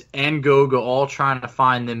 Sabonis, and Goga all trying to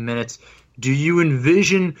find them minutes. Do you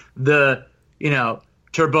envision the,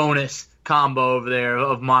 Turbonis combo over there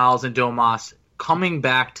of Miles and Domas coming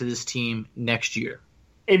back to this team next year?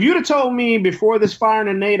 If you'd have told me before this firing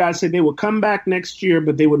of Nate, I'd say they would come back next year,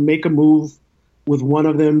 but they would make a move with one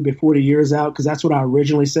of them before the year's out, because that's what I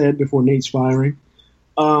originally said before Nate's firing,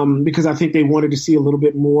 because I think they wanted to see a little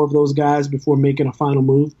bit more of those guys before making a final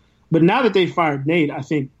move. But now that they fired Nate, I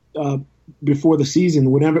think before the season,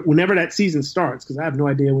 whenever that season starts, because I have no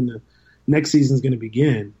idea when the next season is going to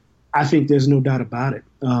begin, I think there's no doubt about it.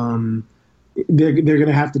 They're going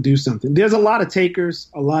to have to do something. There's a lot of takers,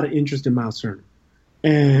 a lot of interest in Miles Turner.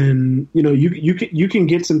 And, you can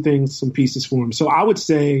get some pieces for him. So I would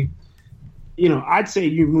say, I'd say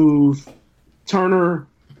you move Turner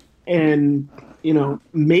and,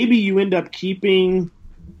 maybe you end up keeping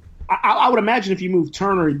 – I would imagine if you move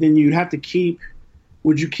Turner, then you'd have to keep –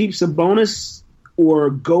 would you keep Sabonis or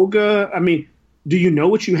Goga? I mean, do you know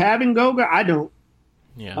what you have in Goga? I don't.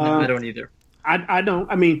 Yeah, I don't either. I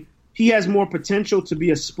don't. I mean, he has more potential to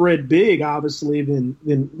be a spread big, obviously,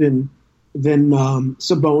 than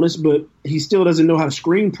Sabonis, but he still doesn't know how to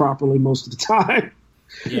screen properly most of the time.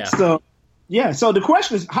 Yeah. So the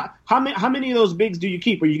question is, how many of those bigs do you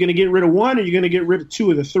keep? Are you going to get rid of one, or are you going to get rid of two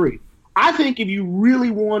of the three? I think if you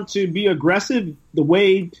really want to be aggressive the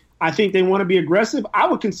way I think they want to be aggressive, I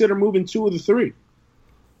would consider moving two of the three.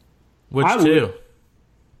 Which two?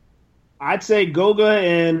 I'd say Goga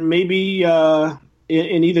and maybe in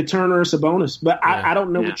either Turner or Sabonis. But yeah. I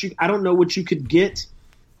don't know what you could get.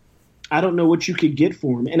 I don't know what you could get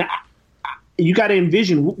for him. And you got to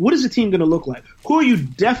envision, what is the team going to look like? Who are you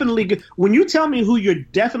definitely – when you tell me who you're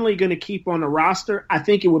definitely going to keep on the roster, I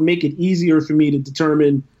think it would make it easier for me to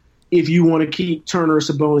determine if you want to keep Turner or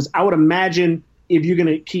Sabonis. I would imagine if you're going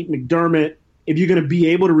to keep McDermott, if you're going to be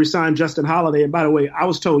able to resign Justin Holiday. And by the way, I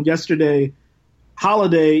was told yesterday,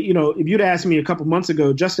 Holiday, if you'd asked me a couple months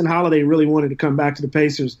ago, Justin Holiday really wanted to come back to the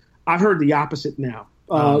Pacers. I've heard the opposite now.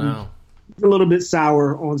 No. A little bit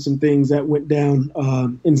sour on some things that went down,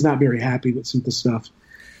 and is not very happy with some of the stuff.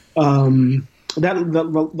 The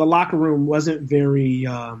locker room wasn't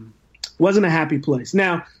wasn't a happy place.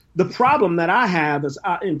 Now, the problem that I have is,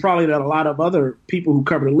 and probably that a lot of other people who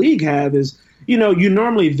cover the league have, is you're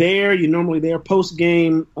normally there post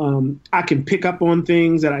game. I can pick up on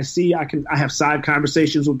things that I see. I have side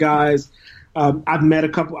conversations with guys. I've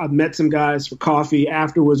met some guys for coffee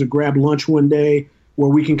afterwards, or grab lunch one day where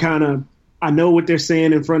we can I know what they're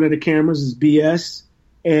saying in front of the cameras is BS,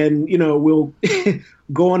 and we'll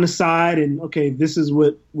go on the side and, okay, this is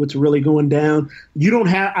what's really going down. I don't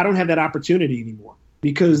have that opportunity anymore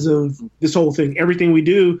because of this whole thing. Everything we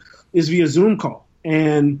do is via Zoom call.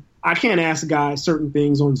 And I can't ask guys certain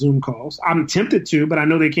things on Zoom calls. I'm tempted to, but I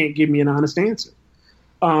know they can't give me an honest answer.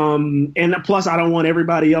 And plus, I don't want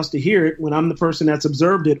everybody else to hear it when I'm the person that's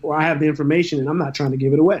observed it or I have the information and I'm not trying to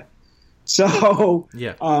give it away. So,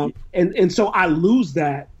 and so I lose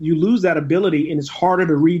that. You lose that ability, and it's harder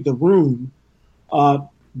to read the room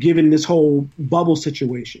given this whole bubble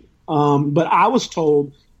situation. But I was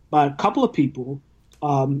told by a couple of people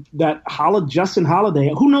that Justin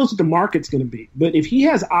Holiday, who knows what the market's going to be, but if he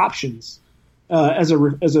has options as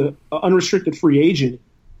a unrestricted free agent,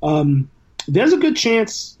 there's a good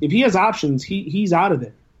chance if he has options, he's out of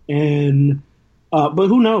there. And but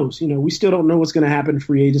who knows? We still don't know what's going to happen in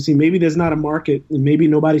free agency. Maybe there's not a market, and maybe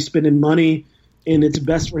nobody's spending money, and it's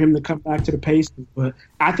best for him to come back to the Pacers. But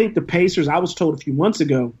I think the Pacers, I was told a few months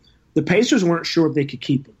ago, the Pacers weren't sure if they could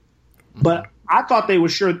keep him. But I thought they were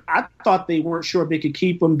sure. I thought they weren't sure if they could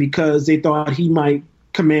keep him because they thought he might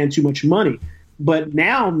command too much money. But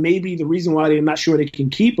now maybe the reason why they're not sure they can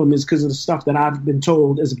keep him is because of the stuff that I've been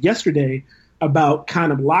told as of yesterday about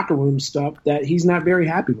kind of locker room stuff that he's not very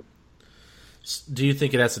happy with. Do you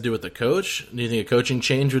think it has to do with the coach? Do you think a coaching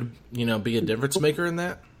change would, be a difference maker in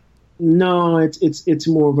that? No, it's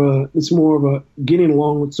more of a getting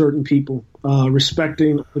along with certain people,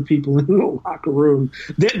 respecting the people in the locker room.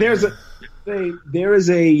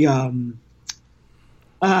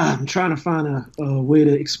 I'm trying to find a way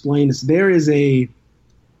to explain this. There is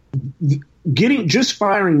just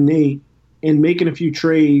firing Nate and making a few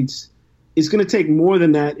trades. It's going to take more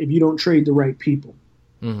than that if you don't trade the right people.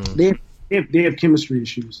 Mm-hmm. They have chemistry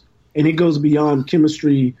issues, and it goes beyond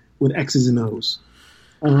chemistry with X's and O's.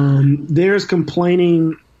 There's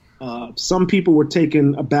complaining. Some people were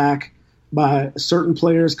taken aback by certain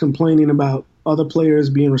players complaining about other players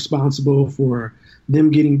being responsible for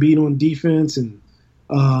them getting beat on defense and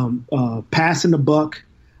passing the buck.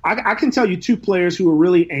 I can tell you two players who were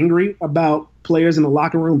really angry about players in the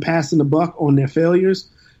locker room passing the buck on their failures: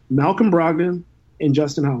 Malcolm Brogdon and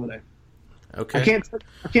Justin Holiday. Okay.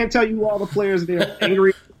 I can't tell you all the players they're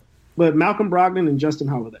angry, but Malcolm Brogdon and Justin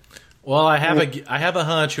Holiday. Well, I have a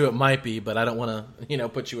hunch who it might be, but I don't want to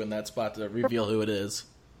put you in that spot to reveal who it is.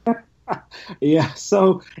 Yeah,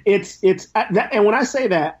 so it's and when I say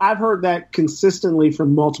that, I've heard that consistently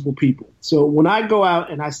from multiple people. So when I go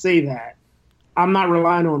out and I say that, I'm not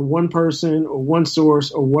relying on one person or one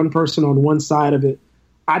source or one person on one side of it.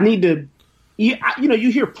 I need to.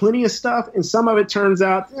 You hear plenty of stuff, and some of it turns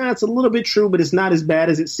out it's a little bit true, but it's not as bad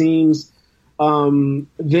as it seems.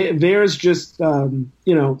 There's just, so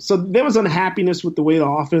there was unhappiness with the way the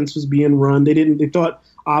offense was being run. They thought,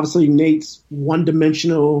 obviously, Nate's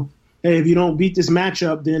one-dimensional. Hey, if you don't beat this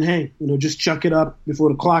matchup, then, hey, just chuck it up before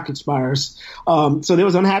the clock expires. So there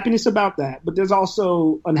was unhappiness about that, but there's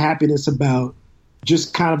also unhappiness about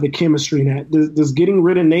just kind of the chemistry. There's getting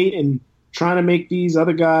rid of Nate and trying to make these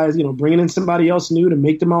other guys, bringing in somebody else new to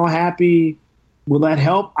make them all happy. Will that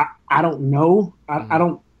help? I don't know. I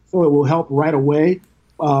don't feel it will help right away.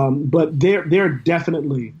 But there are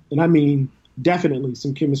definitely, and I mean definitely,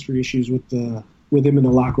 some chemistry issues with him in the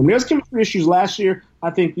locker room. There's chemistry issues last year.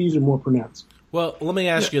 I think these are more pronounced. Well, let me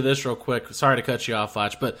ask you this real quick. Sorry to cut you off,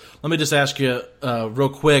 Foch, but let me just ask you real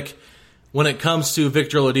quick. When it comes to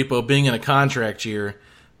Victor Oladipo being in a contract year,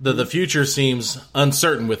 the future seems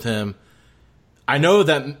uncertain with him. I know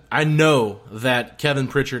that Kevin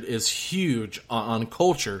Pritchard is huge on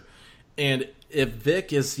culture, and if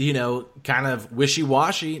Vic is kind of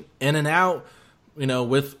wishy-washy, in and out,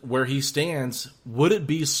 with where he stands, would it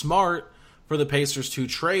be smart for the Pacers to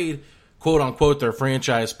trade, quote unquote, their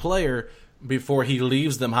franchise player before he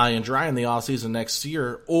leaves them high and dry in the offseason next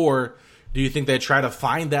year, or do you think they try to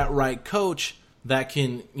find that right coach that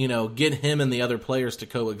can get him and the other players to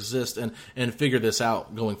coexist and figure this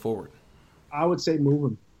out going forward? I would say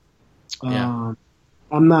move him. Yeah.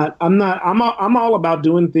 I'm all about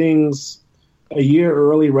doing things a year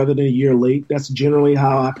early rather than a year late. That's generally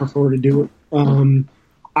how I prefer to do it.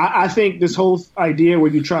 I think this whole idea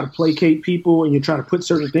where you try to placate people and you try to put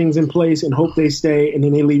certain things in place and hope they stay and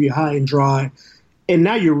then they leave you high and dry, and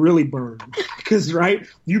now you're really burned because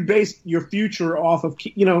you base your future off of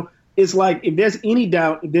it's like if there's any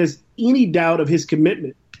doubt of his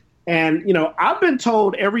commitment. And, I've been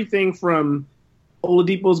told everything from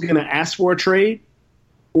Oladipo's going to ask for a trade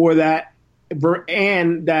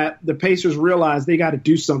and that the Pacers realize they got to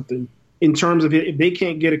do something in terms of if they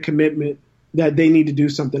can't get a commitment that they need to do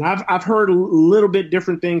something. I've heard a little bit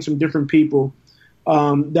different things from different people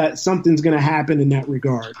that something's going to happen in that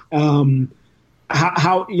regard.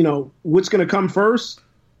 How what's going to come first?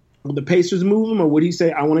 Will the Pacers move him or would he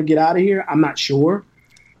say, I want to get out of here? I'm not sure.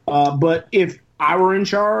 But if I were in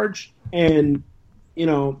charge and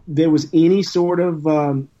there was any sort of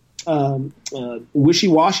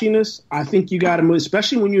wishy-washiness, I think you got to move,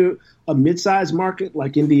 especially when you're a mid-sized market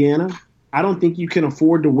like Indiana. I don't think you can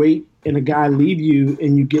afford to wait and a guy leave you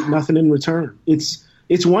and you get nothing in return. It's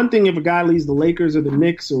one thing if a guy leaves the Lakers or the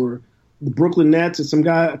Knicks or the Brooklyn Nets or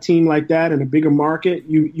a team like that in a bigger market.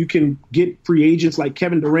 You can get free agents like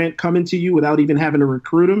Kevin Durant coming to you without even having to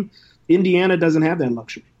recruit him. Indiana doesn't have that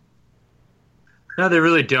luxury. No, they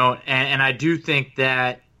really don't. And I do think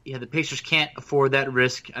that the Pacers can't afford that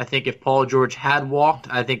risk. I think if Paul George had walked,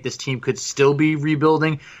 I think this team could still be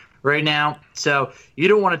rebuilding right now. So you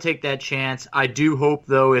don't want to take that chance. I do hope,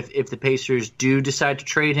 though, if the Pacers do decide to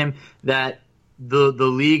trade him, that the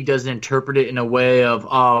league doesn't interpret it in a way of,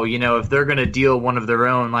 if they're going to deal one of their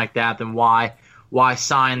own like that, then why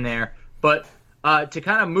sign there? But to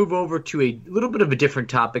kind of move over to a little bit of a different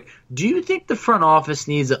topic, do you think the front office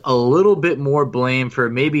needs a little bit more blame for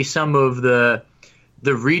maybe some of the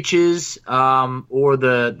reaches or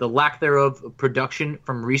the lack thereof of production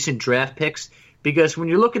from recent draft picks? Because when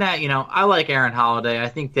you're looking at, I like Aaron Holiday. I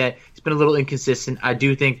think that he's been a little inconsistent. I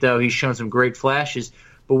do think, though, he's shown some great flashes.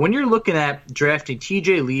 But when you're looking at drafting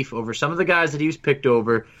TJ Leaf over some of the guys that he was picked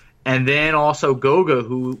over, and then also Goga,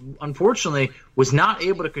 who unfortunately was not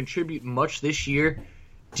able to contribute much this year,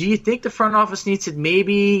 do you think the front office needs to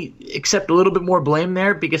maybe accept a little bit more blame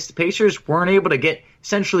there? Because the Pacers weren't able to get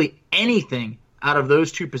essentially anything out of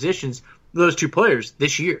those two positions, those two players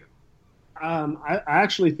this year. I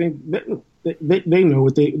actually think they know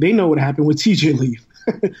they know what happened with TJ Leaf.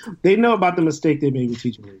 They know about the mistake they made with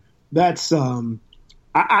TJ Leaf. That's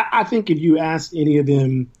I think if you asked any of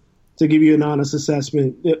them to give you an honest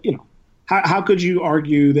assessment, how could you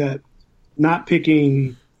argue that not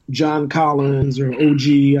picking John Collins or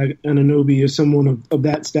OG Anunoby or someone of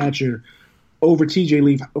that stature over TJ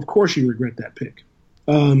Leaf? Of course you regret that pick.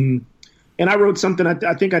 And I wrote something,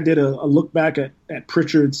 I think I did a look back at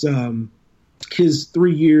Pritchard's his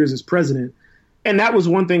 3 years as president. And that was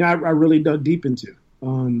one thing I really dug deep into.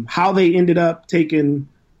 How they ended up taking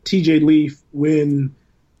TJ Leaf when,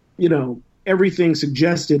 everything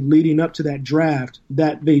suggested leading up to that draft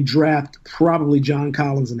that they draft probably John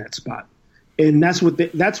Collins in that spot. And that's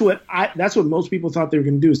what most people thought they were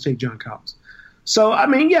going to do, is take John Collins. So,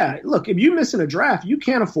 look, if you're missing a draft, you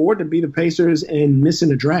can't afford to be the Pacers and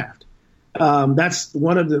missing a draft. That's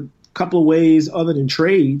one of the couple of ways other than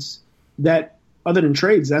trades, that's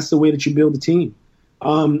the way that you build a team.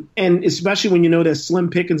 And especially when you know there's slim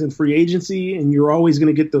pickings in free agency and you're always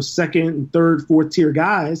going to get those second and third, fourth tier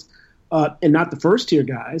guys and not the first tier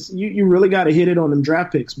guys, you really got to hit it on them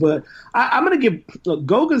draft picks. But I'm going to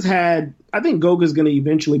I think Goga's going to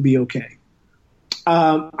eventually be okay.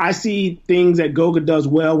 I see things that Goga does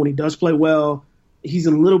well when he does play well. He's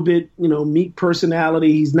a little bit, meek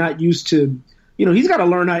personality. He's not used to, he's got to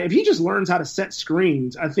learn how. If he just learns how to set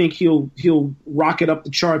screens, I think he'll rocket up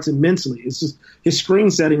the charts immensely. It's just his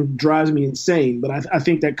screen setting drives me insane. But I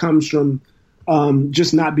think that comes from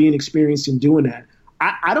just not being experienced in doing that.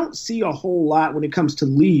 I don't see a whole lot when it comes to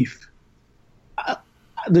Leaf.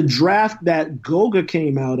 The draft that Goga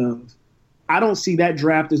came out of, I don't see that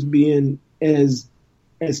draft as being as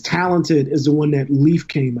talented as the one that Leaf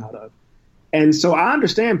came out of. And so I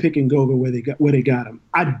understand picking Goga where they got him.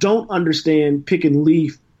 I don't understand picking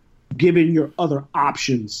Leaf given your other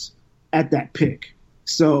options at that pick.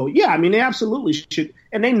 So, yeah, they absolutely should.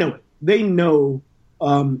 And they know it. They know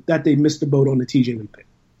that they missed the boat on the TJ Leaf pick.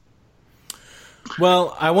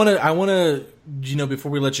 Well, I want to,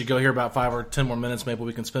 before we let you go here, about 5 or 10 more minutes, maybe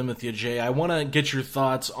we can spend with you, Jay. I want to get your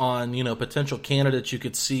thoughts on, potential candidates you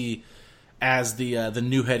could see as the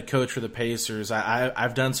new head coach for the Pacers.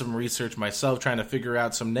 I've done some research myself trying to figure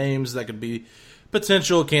out some names that could be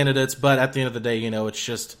potential candidates, but at the end of the day, it's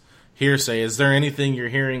just hearsay. Is there anything you're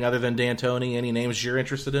hearing other than D'Antoni? Any names you're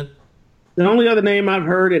interested in? The only other name I've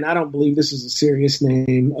heard, and I don't believe this is a serious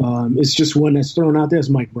name, it's just one that's thrown out there, is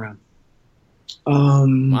Mike Brown.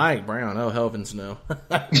 Mike Brown, oh heavens no.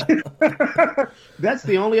 That's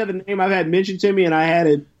the only other name I've had mentioned to me, and I had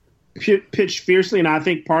it pitched fiercely, and I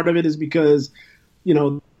think part of it is because,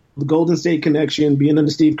 the Golden State connection, being under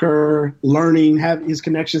Steve Kerr, learning, have his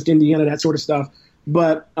connections to Indiana, that sort of stuff.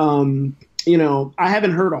 But, I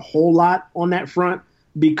haven't heard a whole lot on that front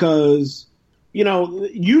because,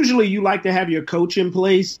 usually you like to have your coach in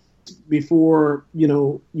place before,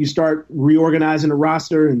 you start reorganizing the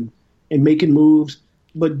roster and making moves.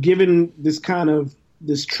 But given this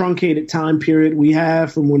truncated time period we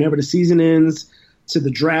have from whenever the season ends to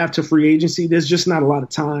the draft to free agency, there's just not a lot of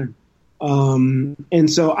time. And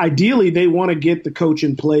so ideally they want to get the coach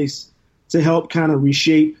in place to help kind of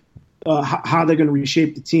reshape how they're going to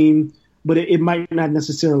reshape the team. but it might not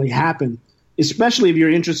necessarily happen, especially if you're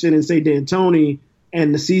interested in, say, D'Antoni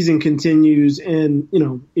and the season continues and,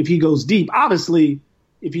 if he goes deep. Obviously,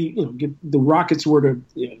 if he, the Rockets were to,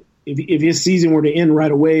 if his season were to end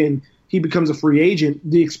right away and he becomes a free agent,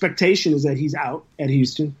 the expectation is that he's out at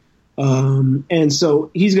Houston. And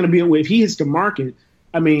so he's going to be away. If he hits the market,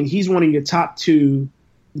 I mean, he's one of your top 2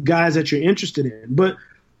 guys that you're interested in. But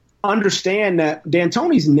understand that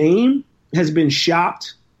D'Antoni's name has been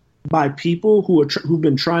shopped by people who've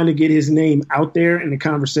been trying to get his name out there in the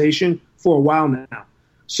conversation for a while now.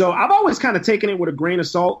 So I've always kind of taken it with a grain of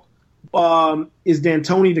salt. Is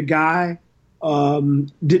D'Antoni the guy?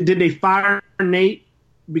 Did they fire Nate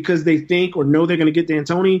because they think or know they're going to get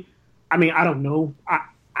D'Antoni? I mean, I don't know.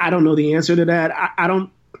 I don't know the answer to that. I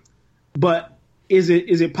don't. But is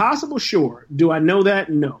it possible? Sure. Do I know that?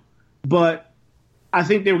 No. But I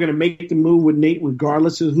think they were going to make the move with Nate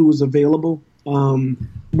regardless of who was available.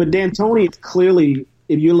 But D'Antoni, it's clearly,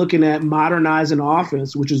 if you're looking at modernizing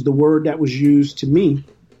offense, which is the word that was used to me,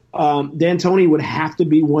 D'Antoni would have to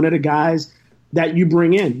be one of the guys that you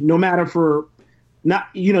bring in, no matter for not,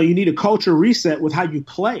 you need a culture reset with how you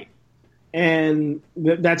play. And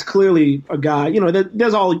that's clearly a guy,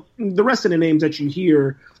 there's all the rest of the names that you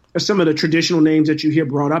hear are some of the traditional names that you hear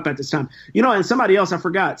brought up at this time. And somebody else, I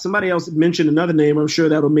forgot, somebody else mentioned another name, I'm sure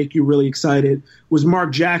that'll make you really excited, was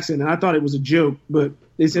Mark Jackson. And I thought it was a joke, but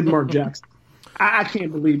they said Mark Jackson. I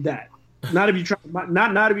can't believe that. Not if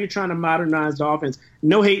you're trying to modernize the offense.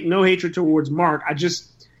 No hate, no hatred towards Mark.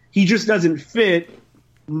 He just doesn't fit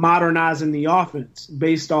modernizing the offense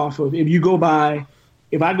based off of,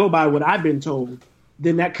 if I go by what I've been told,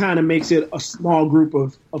 then that kind of makes it a small group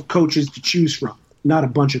of coaches to choose from, not a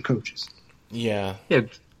bunch of coaches. Yeah.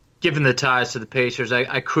 Given the ties to the Pacers,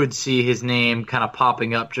 I could see his name kind of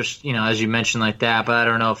popping up just, as you mentioned like that, but I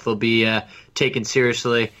don't know if they'll be taken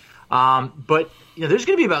seriously. But there's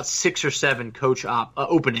going to be about 6 or 7 coach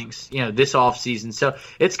openings, this offseason. So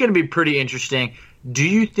it's going to be pretty interesting. Do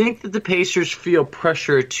you think that the Pacers feel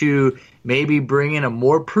pressure to maybe bring in a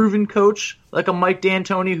more proven coach like a Mike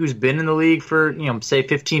D'Antoni who's been in the league for, say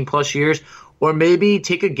 15 plus years, or maybe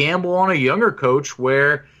take a gamble on a younger coach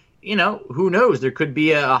where, who knows, there could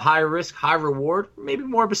be a high risk, high reward, maybe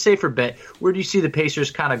more of a safer bet? Where do you see the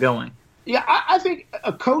Pacers kind of going? Yeah, I think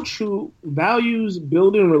a coach who values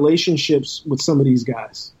building relationships with some of these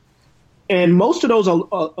guys. And most of those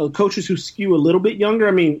are coaches who skew a little bit younger.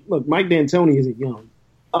 I mean, look, Mike D'Antoni isn't young.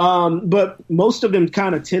 But most of them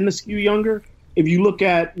kind of tend to skew younger. If you look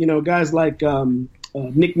at, guys like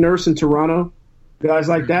Nick Nurse in Toronto, guys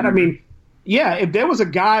like that. I mean, yeah, if there was a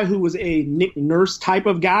guy who was a Nick Nurse type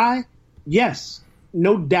of guy, yes,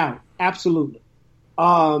 no doubt, absolutely.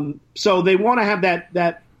 So they want to have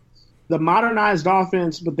the modernized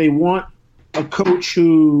offense, but they want a coach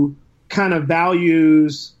who kind of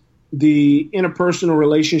values the interpersonal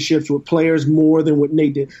relationships with players more than what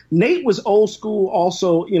Nate did. Nate was old school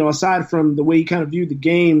also, aside from the way he kind of viewed the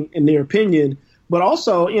game in their opinion, but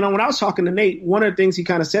also, when I was talking to Nate, one of the things he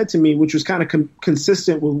kind of said to me, which was kind of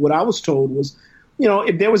consistent with what I was told, was,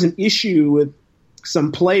 if there was an issue with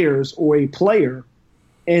some players or a player,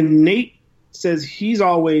 and Nate says he's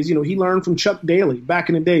always, he learned from Chuck Daly back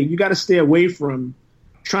in the day, you got to stay away from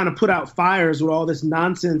trying to put out fires with all this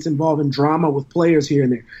nonsense involving drama with players here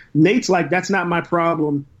and there. Nate's like, that's not my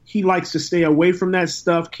problem. He likes to stay away from that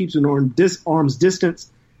stuff, keeps an arm's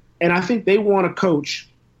distance. And I think they want a coach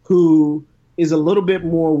who is a little bit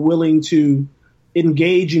more willing to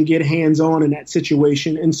engage and get hands-on in that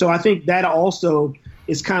situation. And so I think that also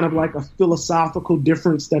is kind of like a philosophical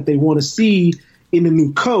difference that they want to see in a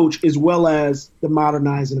new coach, as well as the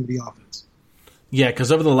modernizing of the offense. Yeah,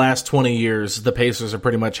 because over the last 20 years, the Pacers have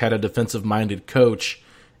pretty much had a defensive-minded coach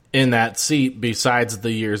in that seat, besides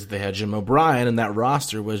the years that they had Jim O'Brien, and that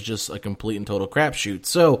roster was just a complete and total crapshoot.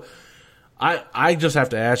 So I just have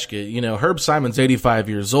to ask you, Herb Simon's 85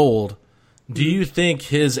 years old. Do you think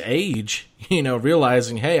his age,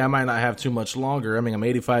 realizing, hey, I might not have too much longer, I'm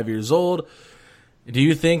 85 years old, do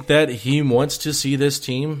you think that he wants to see this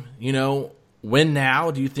team, win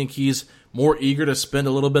now? Do you think he's more eager to spend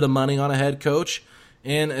a little bit of money on a head coach?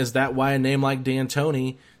 And is that why a name like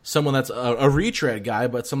D'Antoni, someone that's a retread guy,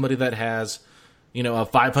 but somebody that has, a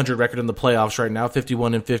 500 record in the playoffs right now,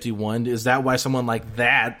 51-51, is that why someone like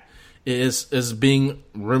that is being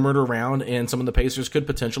rumored around and some of the Pacers could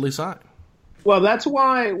potentially sign? Well, that's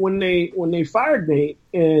why when they fired Nate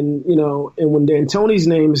and when D'Antoni's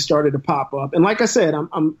name started to pop up, and like I said,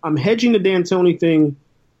 I'm hedging the D'Antoni thing,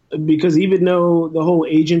 because even though the whole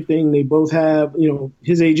agent thing, they both have,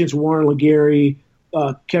 his agent's Warren Legary,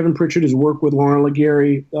 Kevin Pritchard has worked with Warren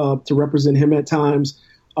Legary to represent him at times.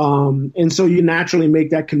 And so you naturally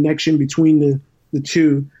make that connection between the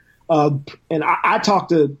two. And I talk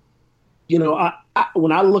to,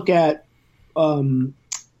 when I look at,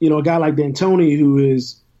 a guy like D'Antoni, who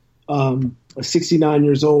is 69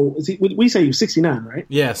 years old. We say he was 69, right?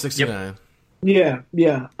 Yeah, 69. Yep.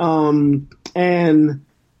 Yeah. And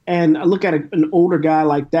I look at an older guy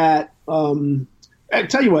like that. I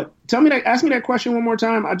tell you what, ask me that question one more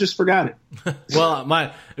time. I just forgot it.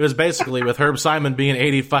 Well, it was basically with Herb Simon being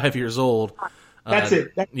 85 years old. That's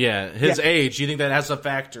it. His age. Do you think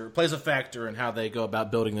that plays a factor in how they go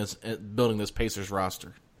about building this Pacers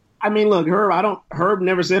roster? I mean, look, Herb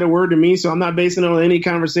never said a word to me, so I'm not basing it on any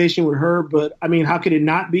conversation with Herb. But I mean, how could it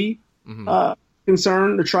not be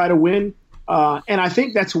concerned to try to win? And I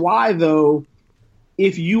think that's why, though,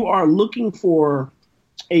 if you are looking for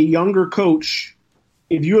a younger coach,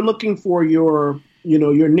 if you're looking for your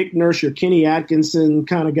Nick Nurse, your Kenny Atkinson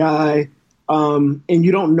kind of guy, and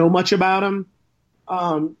you don't know much about him,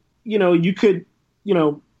 you could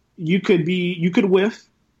whiff,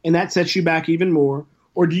 and that sets you back even more.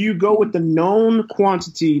 Or do you go with the known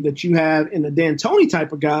quantity that you have in the D'Antoni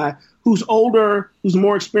type of guy who's older, who's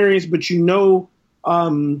more experienced, but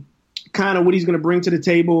kind of what he's going to bring to the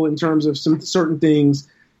table in terms of some certain things,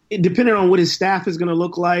 depending on what his staff is going to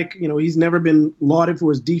look like. He's never been lauded for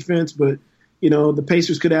his defense, but, the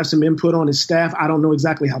Pacers could have some input on his staff. I don't know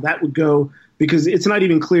exactly how that would go because it's not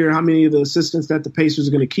even clear how many of the assistants that the Pacers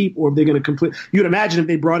are going to keep or if they're going to complete. You'd imagine if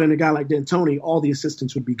they brought in a guy like D'Antoni, all the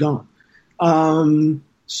assistants would be gone.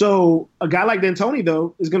 So a guy like D'Antoni,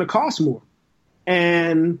 though, is going to cost more.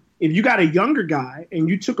 And if you got a younger guy and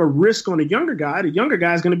you took a risk on a younger guy, the younger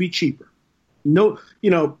guy is going to be cheaper. No,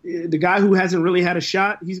 the guy who hasn't really had a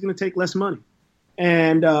shot, he's going to take less money.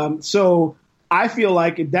 And so I feel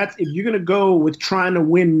like if you're going to go with trying to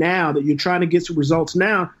win now, that you're trying to get some results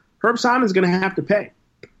now, Herb Simon's going to have to pay.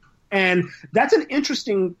 And that's an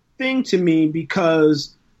interesting thing to me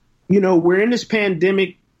because, we're in this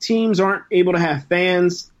pandemic. Teams aren't able to have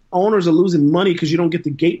fans. Owners are losing money because you don't get the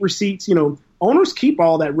gate receipts. Owners keep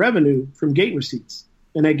all that revenue from gate receipts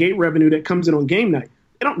and that gate revenue that comes in on game night.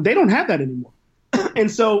 They don't have that anymore. And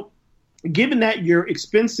so given that your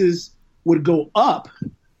expenses would go up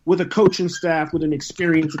with a coaching staff, with an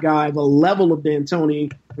experienced guy, the level of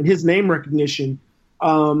D'Antoni and his name recognition,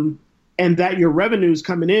 and that your revenues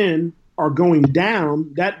coming in are going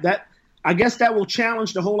down, that I guess that will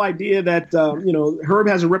challenge the whole idea that, Herb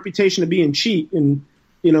has a reputation of being cheap. And,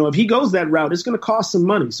 if he goes that route, it's going to cost some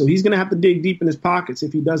money. So he's going to have to dig deep in his pockets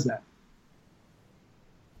if he does that.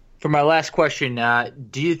 For my last question,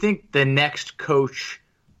 do you think the next coach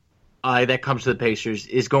that comes to the Pacers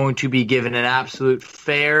is going to be given an absolute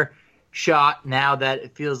fair shot now that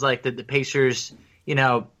it feels like that the Pacers,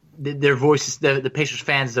 their voices, the Pacers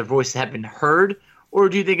fans, their voices have been heard? Or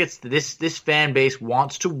do you think it's this fan base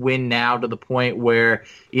wants to win now to the point where,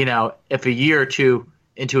 if a year or two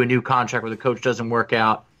into a new contract where the coach doesn't work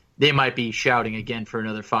out, they might be shouting again for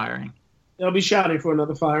another firing? They'll be shouting for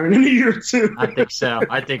another firing in a year or two.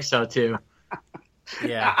 I think so too.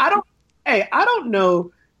 Yeah. I don't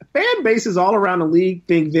know. Fan bases all around the league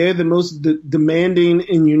think they're the most demanding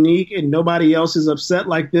and unique, and nobody else is upset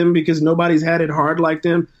like them because nobody's had it hard like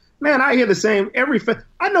them. Man, I hear the same.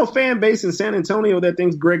 I know fan base in San Antonio that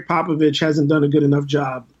thinks Greg Popovich hasn't done a good enough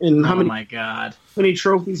job. And how my God, how many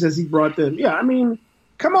trophies has he brought them? Yeah, I mean,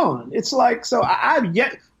 come on. It's like, so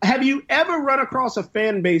have you ever run across a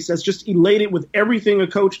fan base that's just elated with everything a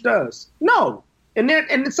coach does? No.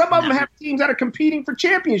 And some of them have teams that are competing for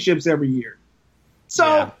championships every year.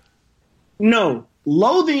 So, No,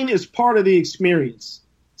 loathing is part of the experience.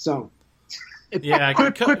 So. Yeah,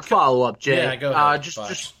 quick follow up, Jay. Yeah, go ahead.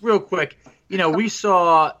 Just real quick. We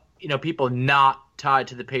saw people not tied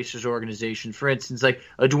to the Pacers organization, for instance, like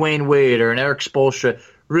a Dwayne Wade or an Eric Spoelstra,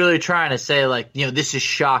 really trying to say this is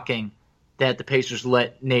shocking that the Pacers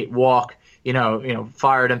let Nate walk.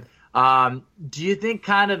 Fired him. Do you think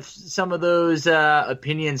kind of some of those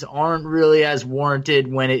opinions aren't really as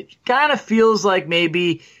warranted when it kind of feels like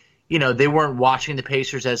maybe they weren't watching the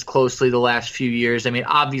Pacers as closely the last few years? I mean,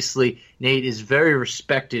 obviously, Nate is very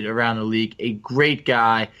respected around the league, a great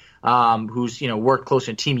guy who's, worked close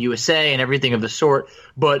in Team USA and everything of the sort.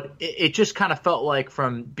 But it just kind of felt like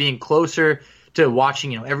from being closer to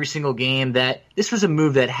watching, every single game that this was a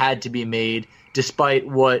move that had to be made despite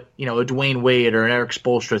what, a Dwayne Wade or an Eric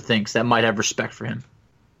Spoelstra thinks that might have respect for him.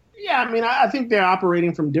 Yeah, I mean, I think they're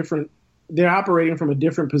operating from a different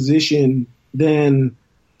position than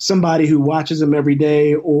somebody who watches them every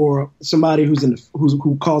day, or somebody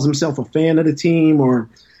who calls himself a fan of the team, or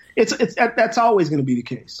that's always going to be the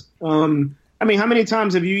case. I mean, how many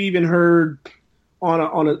times have you even heard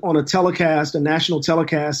on a telecast, a national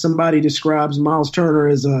telecast, somebody describes Miles Turner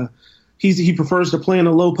as he prefers to play in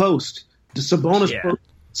a low post.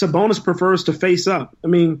 Sabonis prefers to face up. I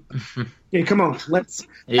mean, yeah, come on, let's.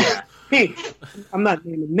 Yeah. Hey, I'm not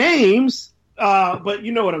naming names, but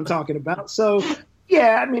you know what I'm talking about. So,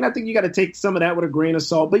 yeah, I mean, I think you got to take some of that with a grain of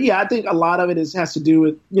salt. But yeah, I think a lot of it has to do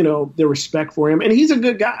with their respect for him, and he's a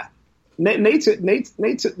good guy. Nate's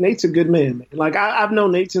a good man. Like I've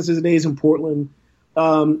known Nate since his days in Portland.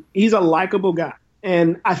 He's a likable guy,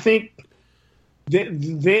 and I think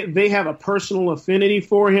they have a personal affinity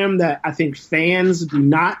for him that I think fans do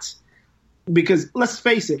not. Because let's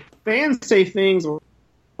face it, fans say things on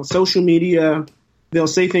social media, they'll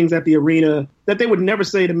say things at the arena that they would never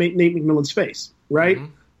say to Nate McMillan's face, right?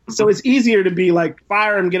 Mm-hmm. So it's easier to be like,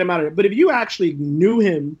 fire him, get him out of there. But if you actually knew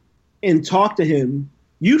him and talked to him,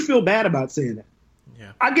 you'd feel bad about saying that.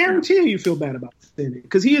 Yeah. I guarantee you feel bad about saying it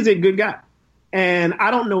because he is a good guy. And I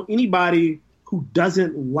don't know anybody who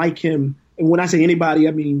doesn't like him. And when I say anybody,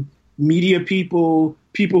 I mean media people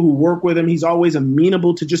who work with him. He's always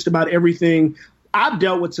amenable to just about everything. I've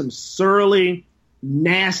dealt with some surly,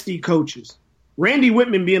 nasty coaches. Randy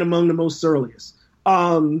Whitman being among the most surliest.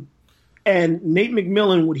 And Nate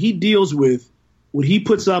McMillan, what he deals with, what he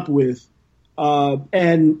puts up with,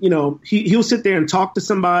 and he'll sit there and talk to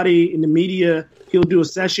somebody in the media. He'll do a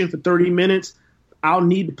session for 30 minutes. I'll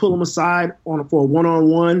need to pull him aside for a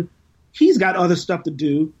one-on-one. He's got other stuff to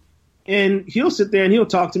do. And he'll sit there and he'll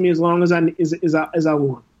talk to me as long as I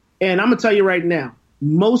want. And I'm gonna tell you right now,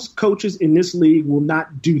 most coaches in this league will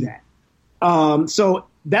not do that. So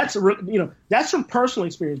that's from personal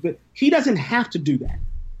experience, but he doesn't have to do that.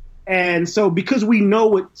 And so because we know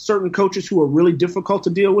what certain coaches who are really difficult to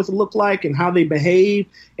deal with look like and how they behave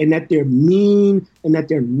and that they're mean and that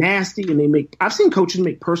they're nasty and I've seen coaches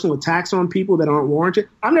make personal attacks on people that aren't warranted.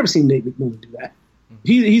 I've never seen Nate McMillan do that.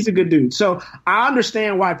 He's a good dude. So I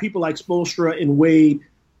understand why people like Spoelstra and Wade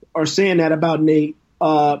are saying that about Nate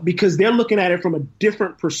because they're looking at it from a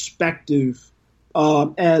different perspective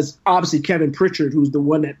as obviously Kevin Pritchard, who's the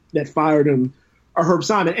one that fired him, or Herb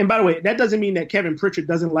Simon. And by the way, that doesn't mean that Kevin Pritchard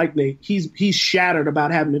doesn't like Nate. He's shattered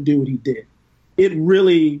about having to do what he did. It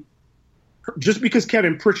really – just because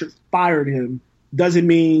Kevin Pritchard fired him doesn't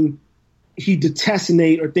mean he detests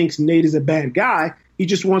Nate or thinks Nate is a bad guy. He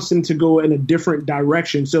just wants him to go in a different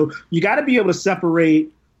direction. So you got to be able to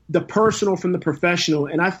separate the personal from the professional.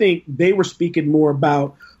 And I think they were speaking more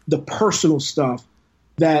about the personal stuff,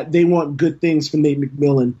 that they want good things from Nate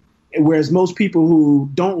McMillan. Whereas most people who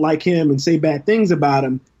don't like him and say bad things about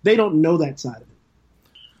him, they don't know that side of it.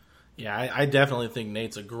 Yeah, I definitely think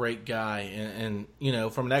Nate's a great guy. And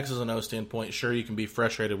from an X's and O standpoint, sure, you can be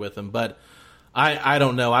frustrated with him, but I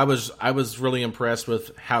don't know. I was really impressed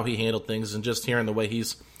with how he handled things and just hearing the way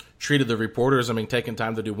he's treated the reporters. I mean, taking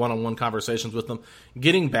time to do one-on-one conversations with them,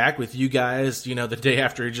 getting back with you guys, the day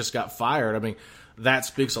after he just got fired. I mean, that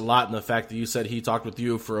speaks a lot in the fact that you said he talked with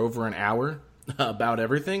you for over an hour about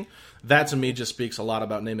everything. That to me just speaks a lot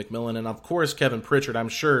about Nate McMillan. And of course, Kevin Pritchard, I'm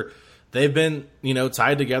sure they've been,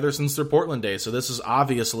 tied together since their Portland days. So this is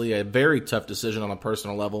obviously a very tough decision on a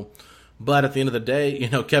personal level. But at the end of the day,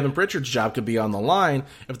 Kevin Pritchard's job could be on the line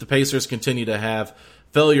if the Pacers continue to have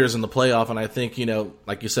failures in the playoff. And I think,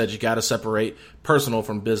 like you said, you got to separate personal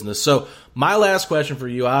from business. So my last question for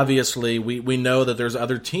you, obviously, we know that there's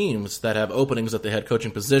other teams that have openings at the head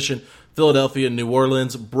coaching position. Philadelphia, New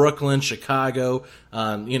Orleans, Brooklyn, Chicago,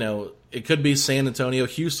 it could be San Antonio,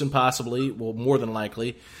 Houston possibly, well, more than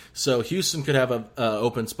likely. So Houston could have an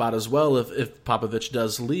open spot as well if Popovich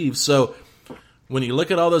does leave. So when you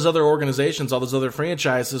look at all those other organizations, all those other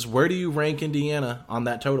franchises, where do you rank Indiana on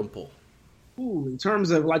that totem pole? Ooh, in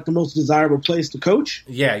terms of like the most desirable place to coach?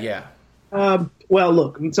 Yeah. Well,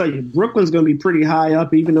 look, let me tell you, Brooklyn's going to be pretty high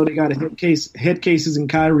up, even though they got head cases in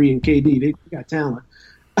Kyrie and KD. They got talent.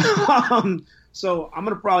 So I'm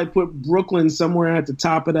going to probably put Brooklyn somewhere at the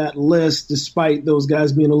top of that list, despite those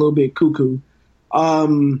guys being a little bit cuckoo.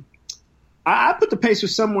 I put the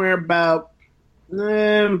Pacers somewhere about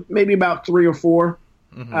maybe about 3 or 4.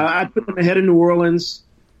 Mm-hmm. I'd put them ahead of New Orleans.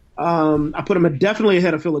 I put them definitely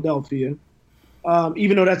ahead of Philadelphia,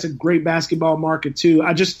 even though that's a great basketball market too.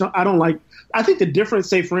 I think the difference,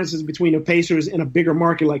 say for instance, between the Pacers and a bigger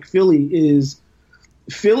market like Philly is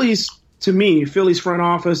Philly's front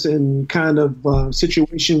office and kind of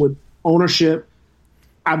situation with ownership.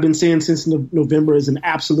 I've been saying since November is an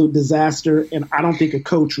absolute disaster, and I don't think a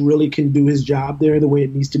coach really can do his job there the way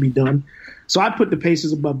it needs to be done. So I put the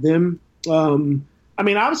Pacers above them.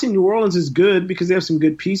 Obviously New Orleans is good because they have some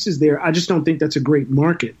good pieces there. I just don't think that's a great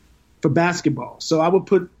market for basketball. So I would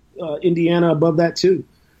put Indiana above that too.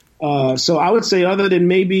 So I would say other than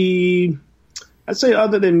maybe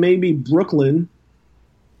Brooklyn.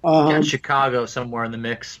 And Chicago somewhere in the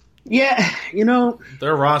mix. Yeah,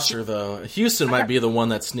 their roster though. Houston might be the one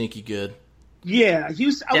that's sneaky good. Yeah,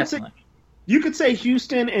 Houston. I would say you could say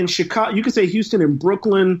Houston and Chicago. You could say Houston and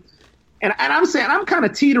Brooklyn. And I'm saying I'm kind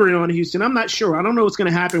of teetering on Houston. I'm not sure. I don't know what's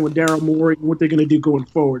going to happen with Daryl Morey and what they're going to do going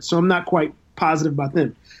forward. So I'm not quite positive about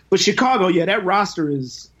them. But Chicago, yeah, that roster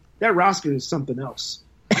is something else.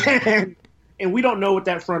 And we don't know what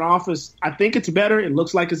that front office. I think it's better. It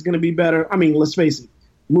looks like it's going to be better. I mean, let's face it.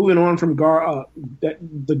 Moving on from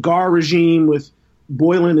the Gar regime with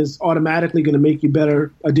Boylan is automatically going to make you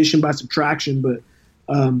better addition by subtraction. But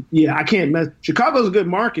yeah, I can't mess. Chicago's a good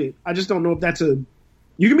market. I just don't know if that's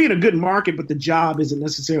you can be in a good market, but the job isn't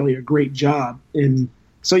necessarily a great job. And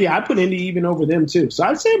so, yeah, I put Indy even over them too. So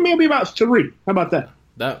I'd say maybe about 3. How about that?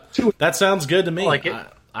 That sounds good to me. I like it.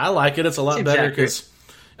 I like it. It's a lot better because,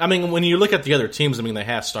 I mean, when you look at the other teams, I mean, they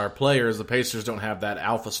have star players. The Pacers don't have that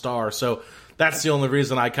alpha star. So that's the only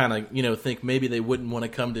reason I kind of, think maybe they wouldn't want to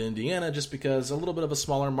come to Indiana, just because a little bit of a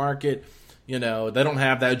smaller market. They don't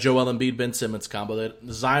have that Joel Embiid, Ben Simmons combo.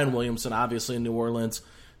 Zion Williamson, obviously, in New Orleans.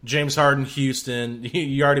 James Harden, Houston.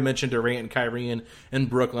 You already mentioned Durant and Kyrie in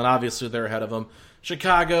Brooklyn. Obviously, they're ahead of them.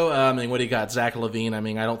 Chicago, I mean, what do you got? Zach LaVine. I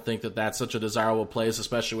mean, I don't think that that's such a desirable place,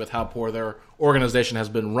 especially with how poor their organization has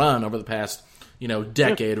been run over the past,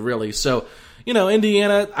 decade, really. So,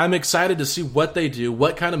 Indiana, I'm excited to see what they do,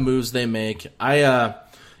 what kind of moves they make. I've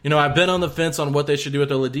been on the fence on what they should do with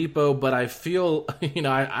Oladipo, but I feel,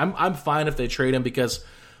 I'm fine if they trade him, because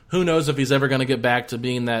who knows if he's ever going to get back to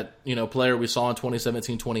being that, player we saw in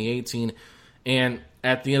 2017, 2018. And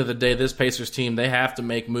at the end of the day, this Pacers team, they have to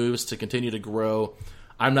make moves to continue to grow.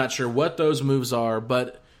 I'm not sure what those moves are,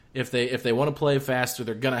 but if they want to play faster,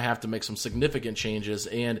 they're going to have to make some significant changes.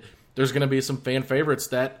 And there's going to be some fan favorites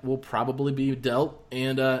that will probably be dealt,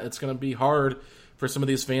 and it's going to be hard for some of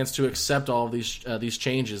these fans to accept all of these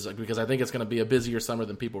changes, because I think it's going to be a busier summer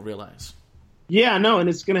than people realize. Yeah, no, and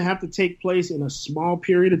it's going to have to take place in a small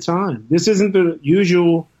period of time. This isn't the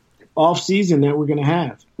usual off season that we're going to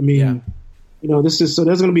have. I mean, there's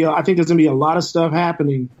going to be. I think there's going to be a lot of stuff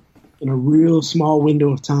happening in a real small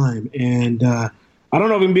window of time, and I don't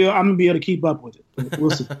know if I'm going to be able to keep up with it.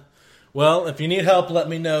 We'll see. Well, if you need help, let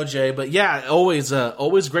me know, Jay. But yeah,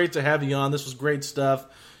 always great to have you on. This was great stuff.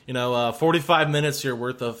 45 minutes here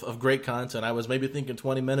worth of great content. I was maybe thinking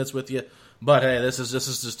 20 minutes with you, but hey, this is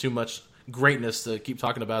just too much greatness to keep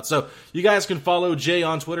talking about. So you guys can follow Jay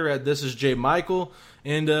on Twitter at ThisIsJayMichael,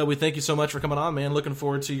 and we thank you so much for coming on, man. Looking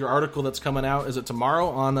forward to your article that's coming out. Is it tomorrow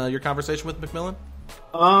on your conversation with McMillan?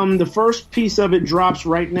 The first piece of it drops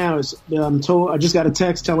right now. I just got a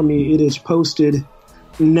text telling me it is posted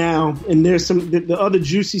now, and there's some of the other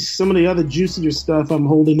juicier stuff I'm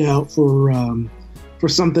holding out for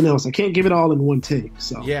something else. I can't give it all in one take.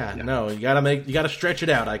 So yeah. No, you gotta stretch it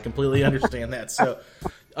out. I completely understand that. So,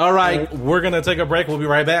 all right, we're gonna take a break. We'll be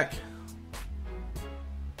right back.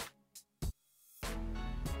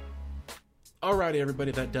 Alrighty,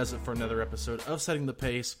 everybody, that does it for another episode of Setting the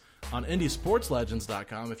Pace on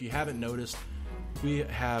IndySportsLegends.com. If you haven't noticed, we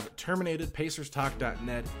have terminated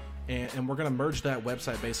PacersTalk.net, and we're going to merge that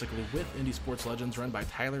website basically with Indy Sports Legends, run by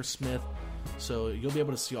Tyler Smith. So you'll be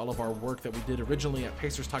able to see all of our work that we did originally at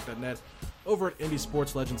PacersTalk.net over at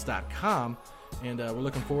IndySportsLegends.com, and we're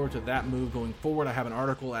looking forward to that move going forward. I have an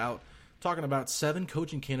article out talking about 7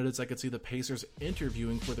 coaching candidates I could see the Pacers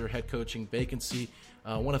interviewing for their head coaching vacancy.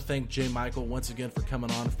 I want to thank Jay Michael once again for coming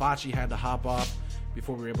on. Facci had to hop off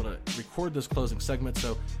before we were able to record this closing segment.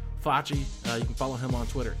 So Facci, you can follow him on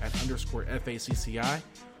Twitter at _FACCI.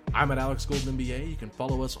 I'm at Alex Golden NBA. You can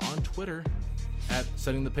follow us on Twitter at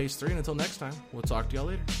Setting the Pace 3. And until next time, we'll talk to y'all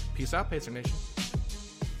later. Peace out, Pacer Nation.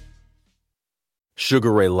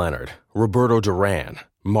 Sugar Ray Leonard, Roberto Duran,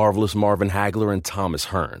 Marvelous Marvin Hagler, and Thomas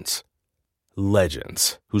Hearns.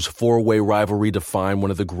 Legends, whose 4-way rivalry defined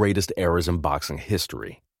one of the greatest eras in boxing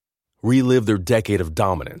history. Relive their decade of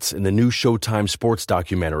dominance in the new Showtime sports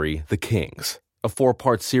documentary, The Kings, a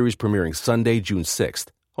 4-part series premiering Sunday, June 6th,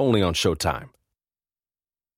 only on Showtime.